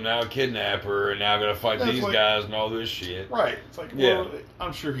because I'm now a kidnapper and now I'm gonna fight these guys and all this shit. Right. It's like, well,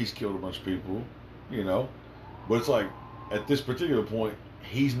 I'm sure he's killed a bunch of people, you know, but it's like at this particular point,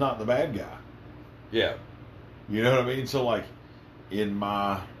 he's not the bad guy. Yeah. You know what I mean? So like. In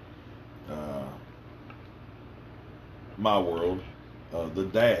my world, the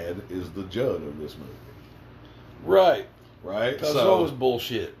dad is the Judd of this movie. Right. Right? Because it's always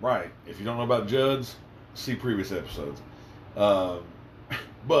bullshit. Right. If you don't know about Judds, see previous episodes.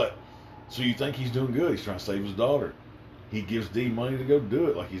 But, so you think he's doing good. He's trying to save his daughter. He gives Dee money to go do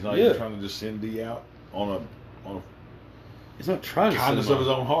it. Like, he's not even trying to just send Dee out on a he's not trying to kindness of his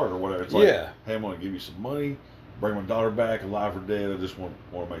own heart or whatever. It's like, hey, I'm going to give you some money. Bring my daughter back, alive or dead. I just want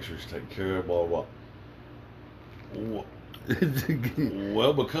to make sure she's taken care of, blah, blah, blah.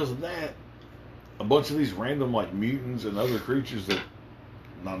 Well, because of that, a bunch of these random, like, mutants and other creatures that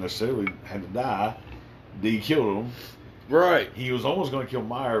not necessarily had to die, Dee killed them. Right. He was almost going to kill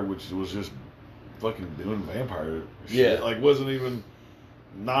Meyer, which was just fucking doing vampire shit. Yeah. Like,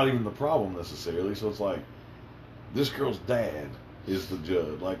 not even the problem necessarily. So it's like, this girl's dad is the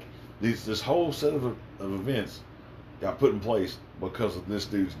Judd. Like, this whole set of events got put in place because of this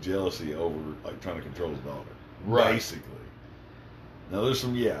dude's jealousy over like trying to control his daughter. Right. Basically. Now there's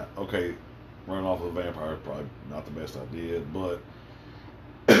some running off with a vampire is probably not the best idea, but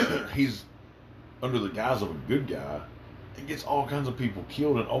he's under the guise of a good guy and gets all kinds of people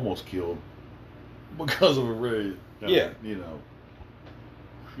killed and almost killed because of a really you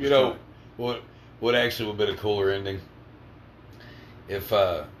know what actually would have been a cooler ending if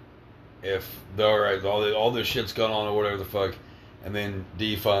all this shit's going on or whatever the fuck, and then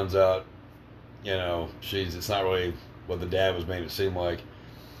Dee finds out, you know, it's not really what the dad was made it seem like,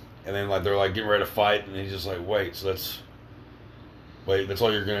 and then like they're like getting ready to fight, and he's just like, that's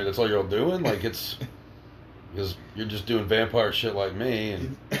all you're doing, like it's because you're just doing vampire shit like me,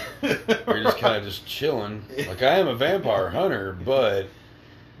 and you're just kind of just chilling. Like I am a vampire hunter, but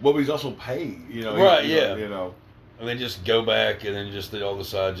he's also paid, you know, right? You know. And then just go back and then just all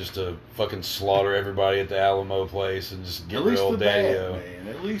decide just to fucking slaughter everybody at the Alamo place and just get rid of old Daddy-O.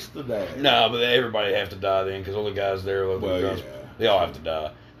 At least the dad. No, but everybody have to die then because all the guys there, they all have to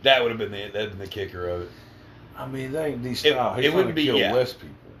die. That would have been the kicker of it. I mean, that ain't D-style. It wouldn't be less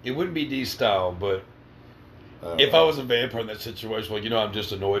people. It wouldn't be D-style, but if I was a vampire in that situation, like I'm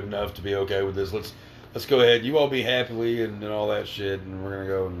just annoyed enough to be okay with this. Let's go ahead. You all be happily and all that shit, and we're gonna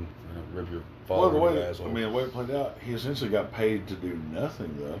go and rip your. The way it played out, he essentially got paid to do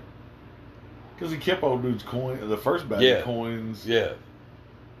nothing though, because he kept old dude's coin, the first batch of coins. Yeah.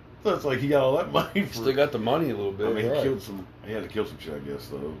 So it's like he got all that money. Still got the money a little bit. I mean, he had to kill some shit, I guess,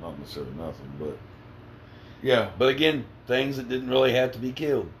 though. Not necessarily nothing, but yeah. But again, things that didn't really have to be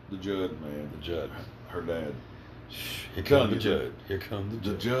killed. The Judd, man. The Judd. Her dad. Here comes the Judd. Here comes the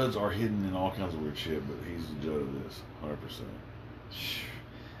Judd. The Judds are hidden in all kinds of weird shit, but he's the Judd of this, 100%.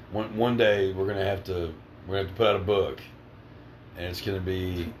 One day we're gonna have to put out a book, and it's gonna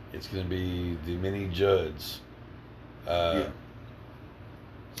be the mini Judds, from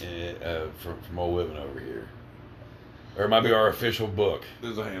old Whitman over here, or it might be our official book.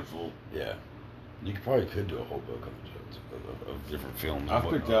 There's a handful. Yeah, you could do a whole book on the Judds of different films. I've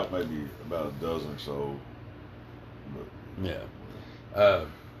picked out maybe about a dozen or so. But,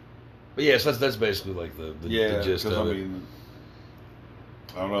 but yeah, so that's basically like the gist of it. I mean,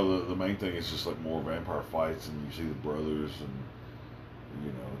 I don't know. The main thing is just like more vampire fights, and you see the brothers,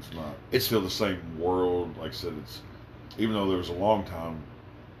 and it's not. It's still the same world. Like I said, it's even though there was a long time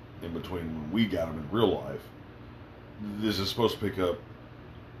in between when we got them in real life. This is supposed to pick up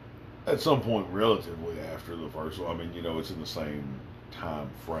at some point relatively after the first one. I mean, it's in the same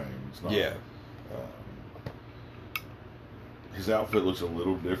time frame. It's not. Yeah. His outfit looks a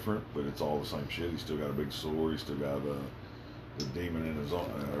little different, but it's all the same shit. He's still got a big sword. He's still got the demon in his arm,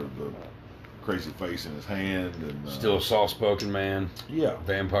 or the crazy face in his hand, and still a soft-spoken man. Yeah.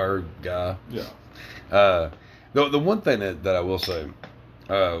 Vampire guy. Yeah. The one thing that I will say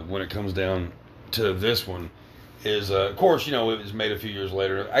when it comes down to this one is, of course, it was made a few years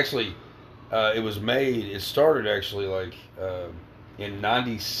later. Actually, it started actually like in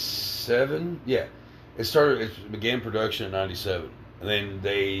 97. Yeah. It began production in 97. And then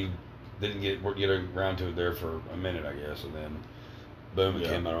they didn't get around to it there for a minute, I guess. And then, boom, it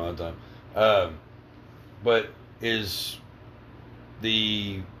came out around that time. But is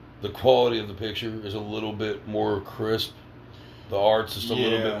the quality of the picture is a little bit more crisp. The art's just a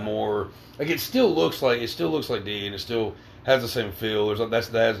little bit more, like it still looks like D, and it still has the same feel. It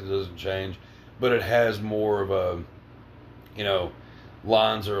doesn't change, but it has more of a,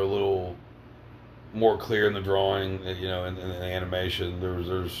 lines are a little more clear in the drawing, in the animation.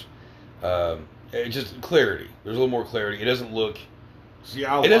 There's it's just clarity. There's a little more clarity. It doesn't look. See,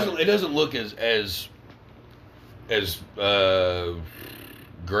 it doesn't look as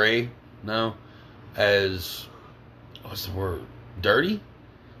gray, no, as what's the word? Dirty,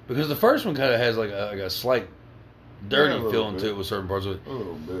 because the first one kind of has like a slight dirty feeling to it with certain parts of it, a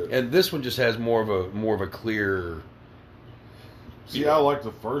little bit. And this one just has more of a clear. See, I like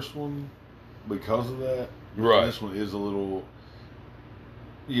the first one because of that. Right. And this one is a little,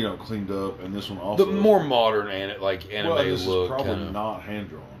 cleaned up, and this one also the more modern and like animated this look. Is probably kinda. not hand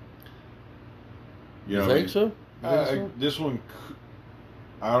drawn. You think so? This one,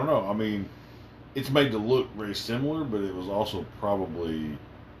 I don't know. I mean, it's made to look very similar, but it was also probably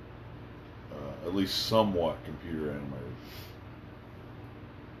at least somewhat computer animated.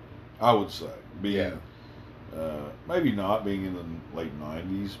 I would say, maybe not being in the late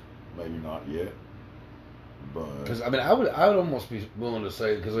 '90s, maybe not yet. But because I would almost be willing to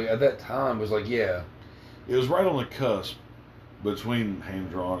say, because at that time it was like it was right on the cusp between hand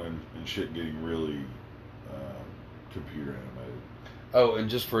drawn and shit getting really computer animated. Oh, and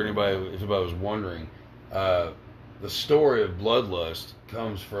just for anybody, if anybody was wondering, the story of Blodlust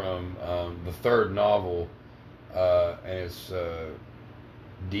comes from the third novel, and it's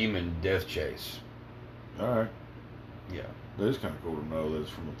Demon Death Chase. All right. Yeah. That is kind of cool to know that it's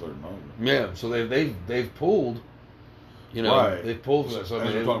from the third novel. Yeah, so they've pulled, right. They've pulled from that. So I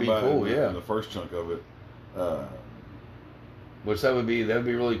mean, it would be cool. In the first chunk of it. Which that would be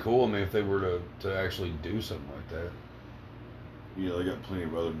really cool. I mean, if they were to actually do something like that. They got plenty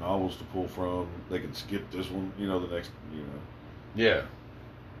of other novels to pull from. They can skip this one. The next. Yeah.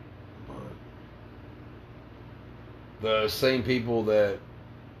 But the same people that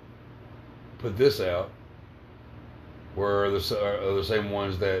put this out were the same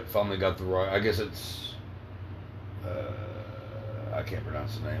ones that finally got the right. I guess it's I can't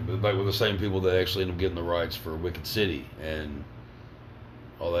pronounce the name, but were the same people that actually ended up getting the rights for Wicked City and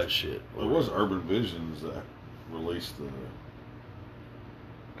all that shit. Well, it was Urban Visions that released the.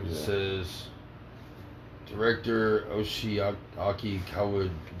 It says director Oshiaki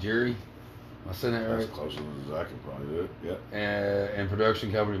Kawajiri. Am I saying that right? That's closer than I can probably do it. Yeah. And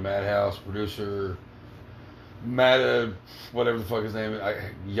production company Madhouse, producer Mata, whatever the fuck his name is,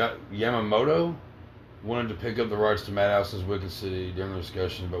 Yamamoto wanted to pick up the rights to Madhouse's Wicked City. During the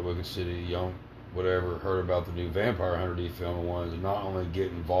discussion about Wicked City, Young heard about the new Vampire Hunter D film and wanted to not only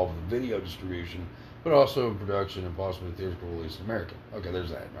get involved with the video distribution, but also in production and possibly theatrical release in America. Okay, there's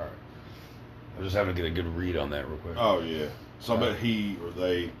that. All right. I'm just having to get a good read on that real quick. Oh, yeah. So I bet he or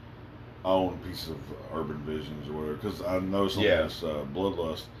they own pieces of Urban Visions or whatever. Because I know some of this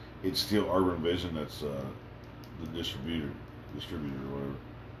Blodlust, it's still Urban Vision that's the distributor or whatever.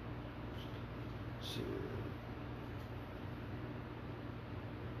 Let's see.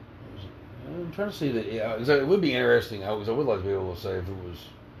 I'm trying to see that. Yeah, it would be interesting. I would like to be able to say if it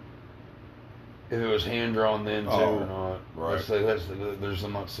was hand drawn then too or not. Right.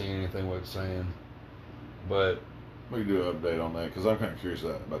 I'm not seeing anything what it's saying, but we can do an update on that because I'm kind of curious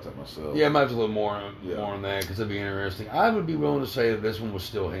about that myself. Yeah, I might have to look more on that because it'd be interesting. I would be willing to say that this one was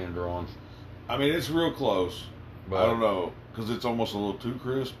still hand drawn. I mean, it's real close. But I don't know because it's almost a little too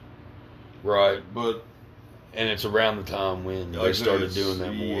crisp. Right, but. And it's around the time when they started doing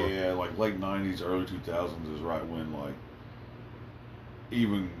that more. Yeah, like late '90s, early 2000s is right when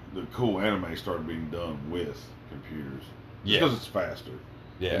even the cool anime started being done with computers. Yeah. Because it's faster.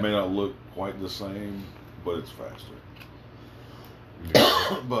 Yeah. It may not look quite the same, but it's faster.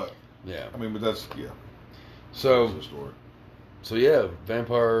 But yeah, I mean, but that's So that's the story. So yeah,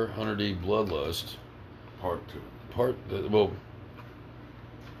 Vampire Hunter D Bloodlust Part 2.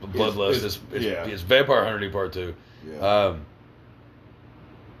 Bloodlust is Vampire Hunter D Part 2. Yeah.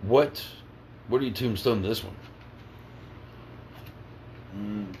 What do you tombstone this one?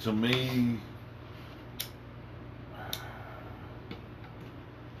 To me,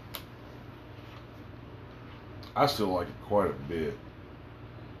 I still like it quite a bit.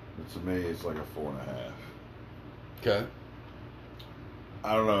 But to me, it's like a 4.5. Okay.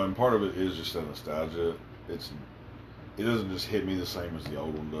 I don't know, and part of it is just the nostalgia. It doesn't just hit me the same as the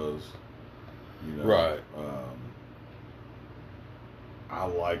old one does. You know, right? I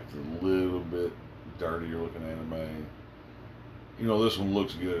like the little bit dirtier looking anime. You know, this one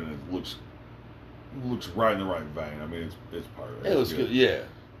looks good and it looks right in the right vein. I mean, it's part of it. It looks good, yeah.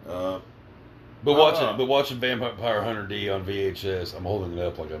 But watching Vampire Hunter D on VHS, I'm holding it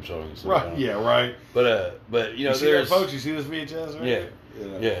up like I'm showing you. Right? Yeah, right. But you know, you see that, folks? You see this VHS? Right? Yeah.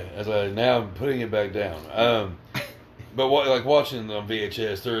 Yeah, now I'm putting it back down. But watching it on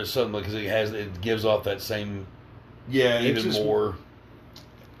VHS, there is something because it gives off that same, even more.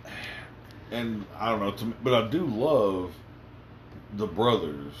 And I don't know, but I do love the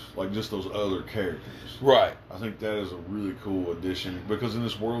brothers, like just those other characters. Right. I think that is a really cool addition because in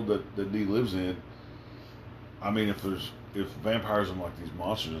this world that Dee lives in, I mean, if vampires and like these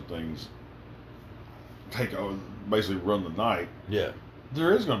monsters and things basically run the night, yeah,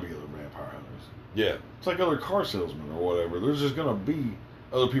 there is going to be other vampire hunters. Yeah. It's like other car salesmen or whatever. There's just going to be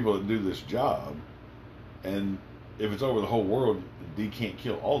other people that do this job. And if it's over the whole world, Dee can't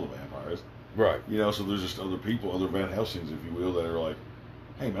kill all the vampires. Right. You know, so there's just other people, other Van Helsings, if you will, that are like,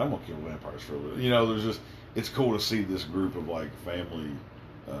 hey, man, I'm going to kill vampires for a little. You know, it's cool to see this group of, like, family,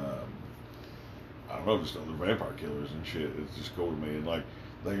 I don't know, just other vampire killers and shit. It's just cool to me. And, like,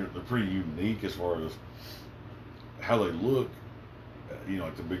 they're pretty unique as far as how they look. You know,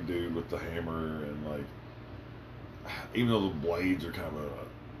 like the big dude with the hammer and, like, even though the blades are kind of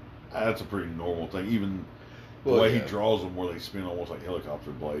that's a pretty normal thing. Even the way he draws them where they spin almost like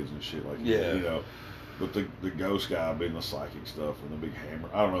helicopter blades and shit. Like, you know, but the ghost guy being the psychic stuff and the big hammer.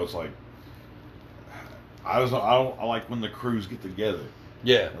 I don't know. It's like, I like when the crews get together.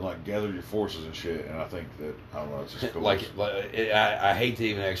 Yeah. And like gather your forces and shit. And I think that, I don't know, it's just cool. I hate to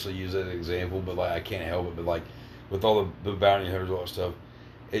even actually use that example, but like I can't help it. But like with all the bounty hunters, all that stuff,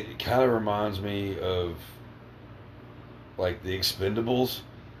 it kind of reminds me of like the Expendables.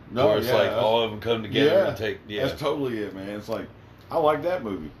 Where it's like all of them come together and take. Yeah, that's totally it, man. It's like, I like that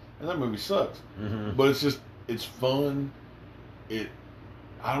movie, and that movie sucks, but it's fun. I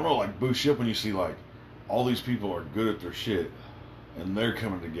don't know, like boosts you up when you see like all these people are good at their shit, and they're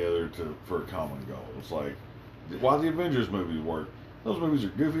coming together for a common goal. It's like why the Avengers movies work. Those movies are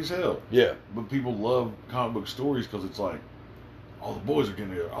goofy as hell. Yeah, but people love comic book stories because it's like all the boys are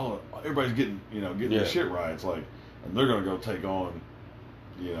getting together, everybody's getting their shit right. It's like, and they're gonna go take on,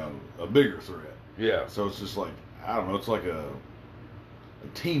 you know, a bigger threat. Yeah. So it's just like, I don't know, it's like a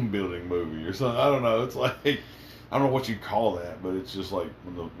team building movie or something. I don't know. It's like, I don't know what you call that, but it's just like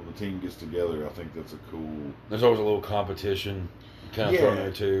when the team gets together, I think that's a cool. There's always a little competition kind of thrown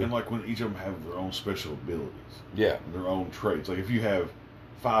there too. And like when each of them have their own special abilities. Yeah. And their own traits. Like if you have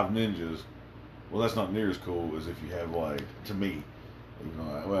 5 ninjas, well, that's not near as cool as if you have like, to me,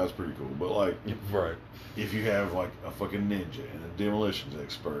 well, that's pretty cool. But like, right. If you have like a fucking ninja and a demolitions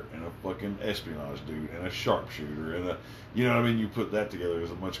expert and a fucking espionage dude and a sharpshooter and you know what I mean? You put that together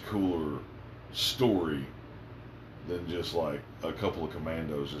as a much cooler story than just like a couple of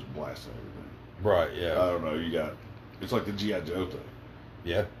commandos just blasting everything. Right, yeah. I don't know, it's like the G.I. Joe thing.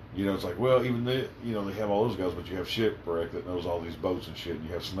 Yeah. You know, it's like, well, even they have all those guys, but you have Shipwreck that knows all these boats and shit, and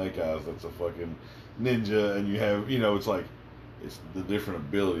you have Snake Eyes that's a fucking ninja, and you have, it's like, it's the different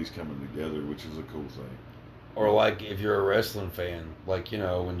abilities coming together, which is a cool thing. Or like if you're a wrestling fan, like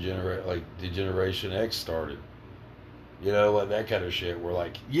when the Generation X started, like that kind of shit. Where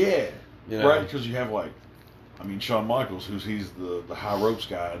like right, because you have like, I mean, Shawn Michaels, he's the high ropes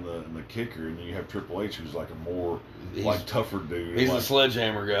guy and the kicker, and then you have Triple H, who's like a more like tougher dude. He's like, the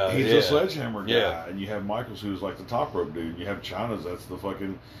sledgehammer guy. He's the sledgehammer guy, yeah. And you have Michaels, who's like the top rope dude. And you have China's, that's the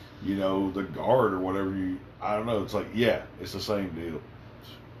fucking, the guard or whatever. I don't know. It's like, it's the same deal.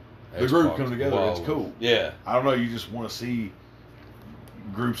 The group come together. Wild. It's cool. Yeah. I don't know. You just want to see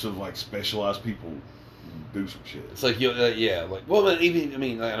groups of like specialized people do some shit. It's like, but even, I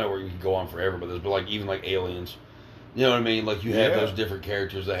mean, I know where you can go on forever about this, but like even like Aliens, You know what I mean? Like you have Yeah. those different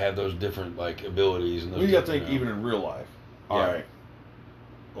characters that have those different like abilities and those. Well, you got to different, think even in real life. All Yeah. right,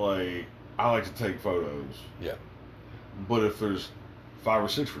 like I like to take photos. Yeah. But if there's 5 or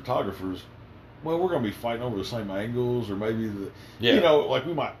 6 photographers, well, we're going to be fighting over the same angles, or maybe Yeah. you know, like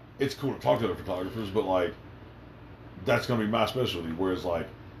we might. It's cool to talk to other photographers, but like that's going to be my specialty. Whereas like,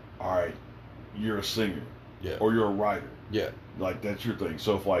 all right, you're a singer, Yeah. or you're a writer, Yeah. like that's your thing.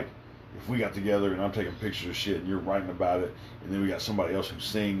 So if we got together and I'm taking pictures of shit and you're writing about it, and then we got somebody else who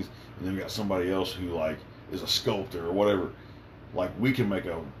sings, and then we got somebody else who like is a sculptor or whatever, like we can make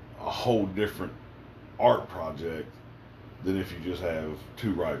a whole different art project than if you just have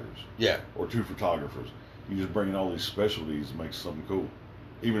 2 writers. Yeah. Or 2 photographers. You just bring in all these specialties and make something cool.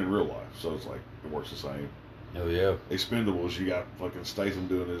 Even in real life. So it's like, it works the same. Oh yeah. Expendables, you got fucking Statham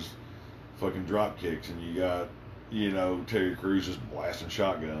doing his fucking drop kicks, and you got, you know, Terry Crews just blasting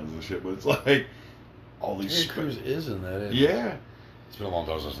shotguns and shit, but it's like, all these... Terry Crews is in that, isn't he? Yeah. It's been a long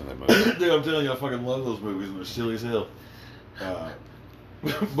time since I've seen that movie. Dude, I'm telling you, I fucking love those movies, and they're silly as hell.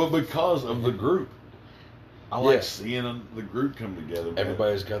 But because of the group. I like seeing the group come together, man.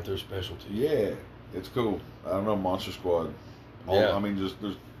 Everybody's got their specialty. Yeah, it's cool. I don't know, Monster Squad. Yeah. I mean, just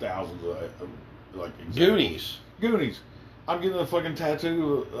there's thousands of like examples. Goonies. Goonies. I'm getting a fucking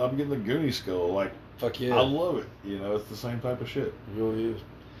tattoo. I'm getting the Goonie skull. Like, Fuck yeah. I love it. You know, it's the same type of shit. It really is.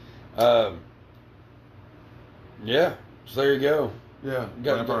 Yeah. So there you go. Yeah.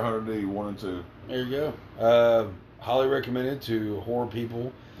 Got- Vampire Hunter D 1 and 2. There you go. Highly recommended to horror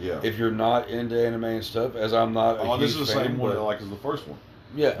people. Yeah. If you're not into anime and stuff, as I'm not a This huge is the fan, same one but- that I like as the first one.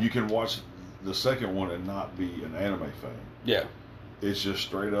 Yeah. You can watch the second one and not be an anime fan. Yeah. It's just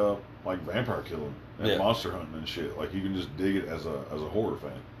straight up like vampire killing and Yeah. monster hunting and shit. Like you can just dig it as a horror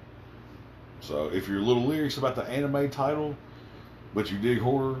fan. So if you're a little lyrics about the anime title, but you dig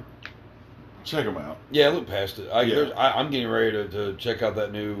horror, check them out. Yeah, look past it. Yeah. I'm getting ready to check out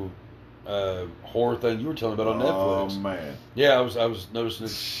that new horror thing you were telling about on Netflix. Oh man, Yeah, I was noticing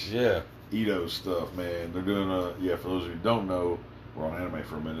it. Yeah. Ito stuff, man. They're doing for those of you who don't know, we're on anime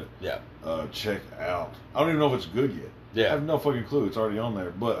for a minute. Yeah. Check out. I don't even know if it's good yet. Yeah. I have no fucking clue. It's already on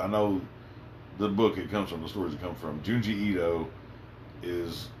there, but I know the book it comes from, the stories it come from. Junji Ito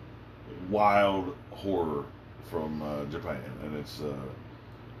is wild horror from Japan, and it's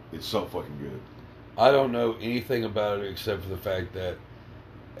so fucking good. I don't know anything about it except for the fact that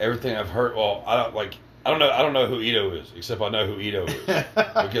everything I've heard. Well, I don't know who Ito is, except I know who Ito is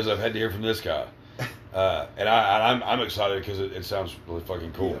because I've had to hear from this guy, and I'm excited because it sounds really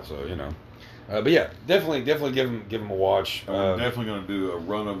fucking cool. Yeah. So you know, but yeah, definitely give him a watch. I'm definitely gonna do a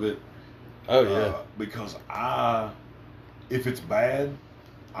run of it. Oh yeah, because if it's bad,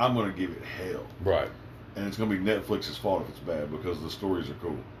 I'm gonna give it hell. right. And it's gonna be Netflix's fault if it's bad because the stories are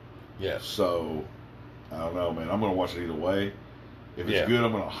cool. Yes. So I don't know, man. I'm gonna watch it either way. If it's Yeah. good,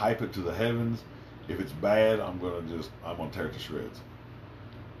 I'm gonna hype it to the heavens. If it's bad, I'm gonna tear it to shreds.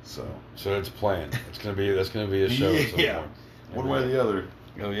 So it's a plan. That's gonna be a show. At some yeah, point. one way or the other.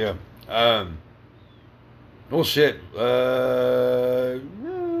 Oh yeah. Well, shit.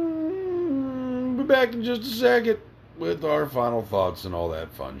 Be back in just a second with our final thoughts and all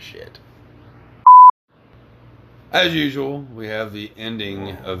that fun shit. As usual, we have the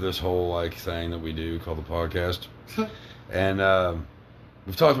ending of this whole thing that we do called the podcast, and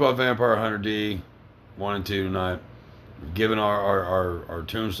we've talked about Vampire Hunter D 1 and 2 tonight. We've given our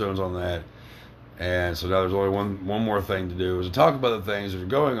tombstones on that. And so now there's only one more thing to do is to talk about the things that are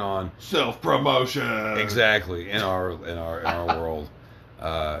going on Self-promotion. exactly in our world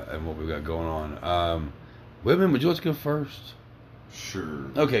and what we've got going on. Women, would you like to go first? Sure.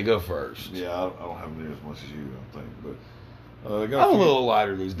 Okay, go first. Yeah, I don't have near as much as you, I don't think, but I'm a little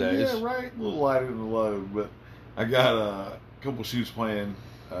lighter these days. Yeah, right. A little lighter than the load, but I got a couple shoots planned.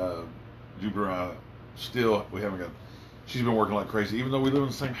 Jupiter, still we haven't got. She's been working like crazy, even though we live in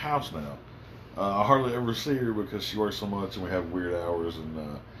the same house now. I hardly ever see her because she works so much and we have weird hours.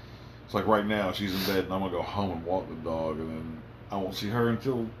 And it's like right now she's in bed and I'm gonna go home and walk the dog, and then I won't see her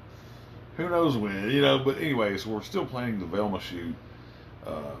until who knows when, But anyway, so we're still planning the Velma shoot.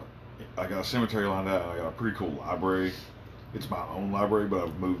 I got a cemetery lined out and I got a pretty cool library. It's my own library, but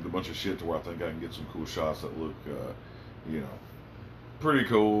I've moved a bunch of shit to where I think I can get some cool shots that look, pretty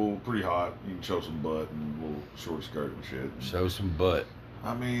cool, pretty hot. You can show some butt and a little short skirt and shit. Show some butt.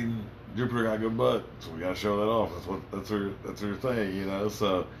 I mean, Jupiter got a good butt, so we gotta show that off. That's her thing,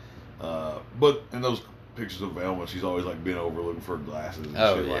 So, but in those pictures of Velma, she's always bent over looking for glasses and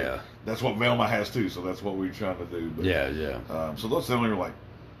Oh shit. yeah. That's what Velma has too, so that's what we're trying to do. But, Yeah. so that's the only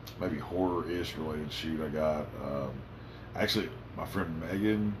maybe horror-ish related shoot I got. Actually, my friend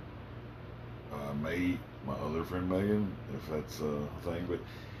Megan My other friend Megan, if that's a thing,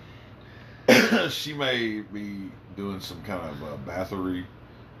 but she may be doing some kind of bathery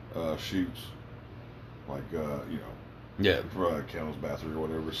shoots, like Yeah. for Kennel's bathery or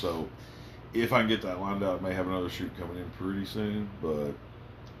whatever. So if I can get that lined out, I may have another shoot coming in pretty soon. But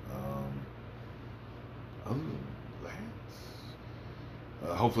other than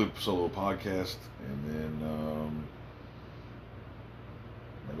that, hopefully solo podcast, and then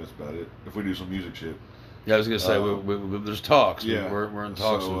maybe that's about it. If we do some music shit. Yeah, I was gonna say there's talks. Yeah, we're in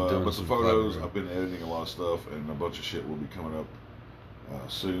talks with doing but some the photos, collaboration. I've been editing a lot of stuff, and a bunch of shit will be coming up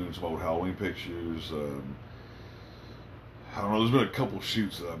soon. Some old Halloween pictures. I don't know. There's been a couple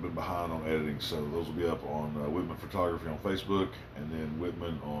shoots that I've been behind on editing, so those will be up on Whitman Photography on Facebook, and then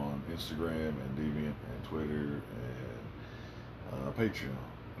Whitman on Instagram and Deviant and Twitter and Patreon.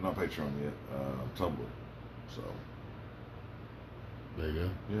 Not Patreon yet. Tumblr. So There you go.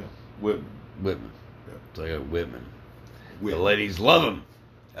 yeah, Whitman. Whitman. Yeah. So I got Whitman. Whitman. The ladies love him.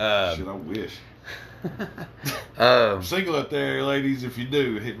 Shit, I wish. I'm single out there, ladies. If you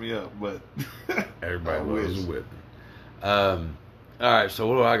do, hit me up. But Everybody I loves wish. Whitman. All right, so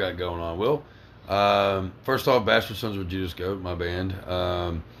what do I got going on? Well, first off, Bastard Sons of Judas Goat, my band.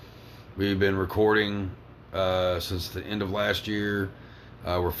 We've been recording since the end of last year.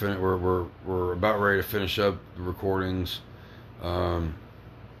 We're about ready to finish up the recordings.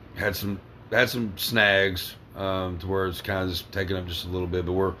 Had some snags to where it's kind of just taking up just a little bit,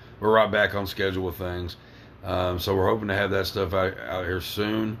 but we're right back on schedule with things. So we're hoping to have that stuff out here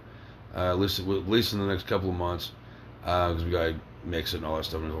soon, at least in the next couple of months, because we got to mix it and all that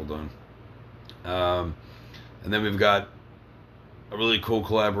stuff and it's all done. And then we've got a really cool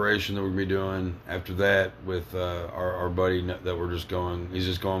collaboration that we're gonna be doing after that with our buddy that we're just going. He's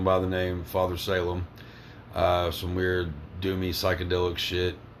just going by the name Father Salem. Some weird doomy psychedelic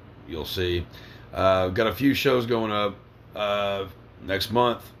shit. You'll see. Got a few shows going up next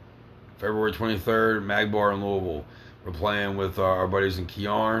month, February 23rd, Mag Bar in Louisville. We're playing with our buddies in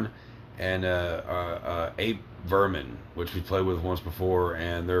Kiarn and Ape Vermin, which we played with once before,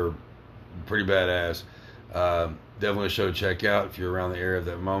 and they're pretty badass. Definitely a show to check out if you're around the area at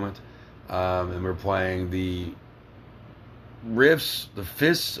that moment. And we're playing the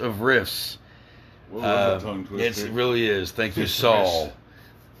Fists of Riffs. Well, that's a tongue twister. It really is. Thank you, Fist of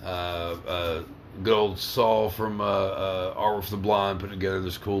Saul. Good old Saul from Art for the Blind put together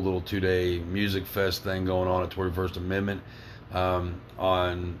this cool little 2-day music fest thing going on at 21st Amendment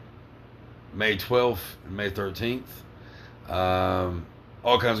on May 12th and May 13th.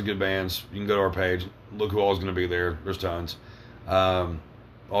 All kinds of good bands. You can go to our page, look who all's going to be there. There's tons. All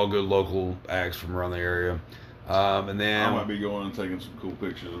good local acts from around the area. And then I might be going and taking some cool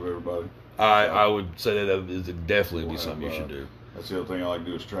pictures of everybody. I would say that would definitely be something you should do. That's the other thing I like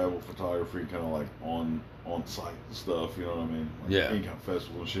to do is travel photography, kind of like on site and stuff. You know what I mean? Like Yeah. any kind of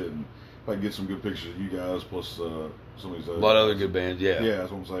festival and shit. And if I can get some good pictures of you guys, plus some of these A lot of other good bands, yeah. Yeah,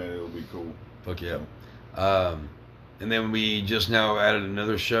 that's what I'm saying. It'll be cool. Fuck yeah. And then we just now added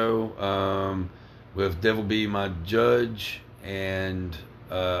another show with Devil Be My Judge and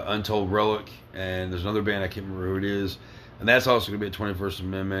Untold Relic, and there's another band I can't remember who it is, and that's also going to be at 21st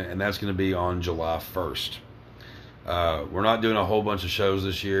Amendment, and that's going to be on July 1st. We're not doing a whole bunch of shows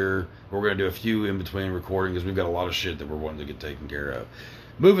this year. We're going to do a few in between recording because we've got a lot of shit that we're wanting to get taken care of.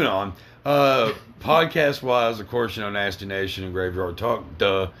 Moving on, podcast wise, of course, Nasty Nation and Graveyard Talk,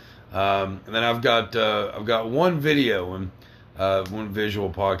 duh. And then I've got one video and one visual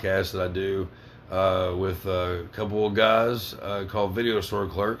podcast that I do with a couple of guys called Video Store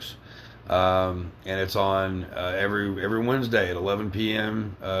Clerks, and it's on every Wednesday at 11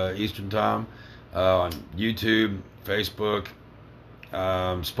 p.m. Eastern Time on YouTube, Facebook,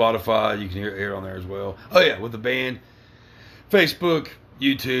 Spotify. You can hear it on there as well. Oh yeah, with the band, Facebook,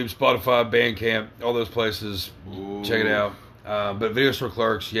 YouTube, Spotify, Bandcamp, all those places. Ooh. Check it out. But Video Store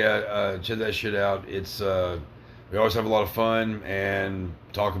Clerks, check that shit out. It's we always have a lot of fun and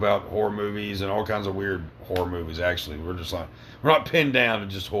talk about horror movies and all kinds of weird horror movies. Actually, we're not pinned down to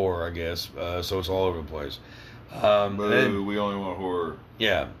just horror, I guess. So it's all over the place. But we only want horror.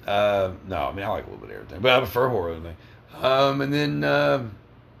 Yeah. No, I mean I like a little bit of everything, but I prefer horror than anything. And then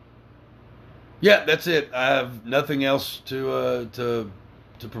yeah, that's it. I have nothing else to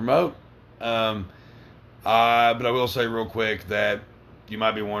promote. But I will say real quick that you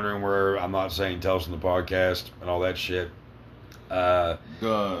might be wondering where I'm not saying tell us on the podcast and all that shit.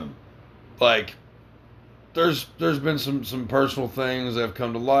 Done. Like, there's been some personal things that have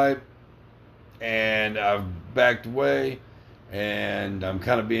come to light, and I've backed away, and I'm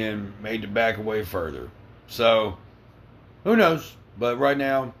kind of being made to back away further. So, who knows? But right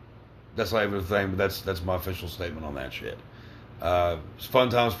now, That's not even a thing, but that's my official statement on that shit. It's fun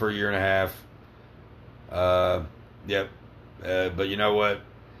times for a year and a half. Yep. But you know what?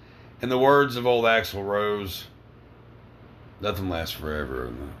 In the words of old Axl Rose, nothing lasts forever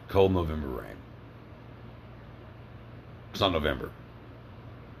in the cold November rain. It's not November,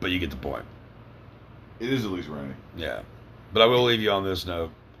 but you get the point. It is at least raining. Yeah. But I will leave you on this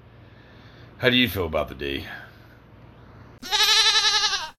note. How do you feel about the D?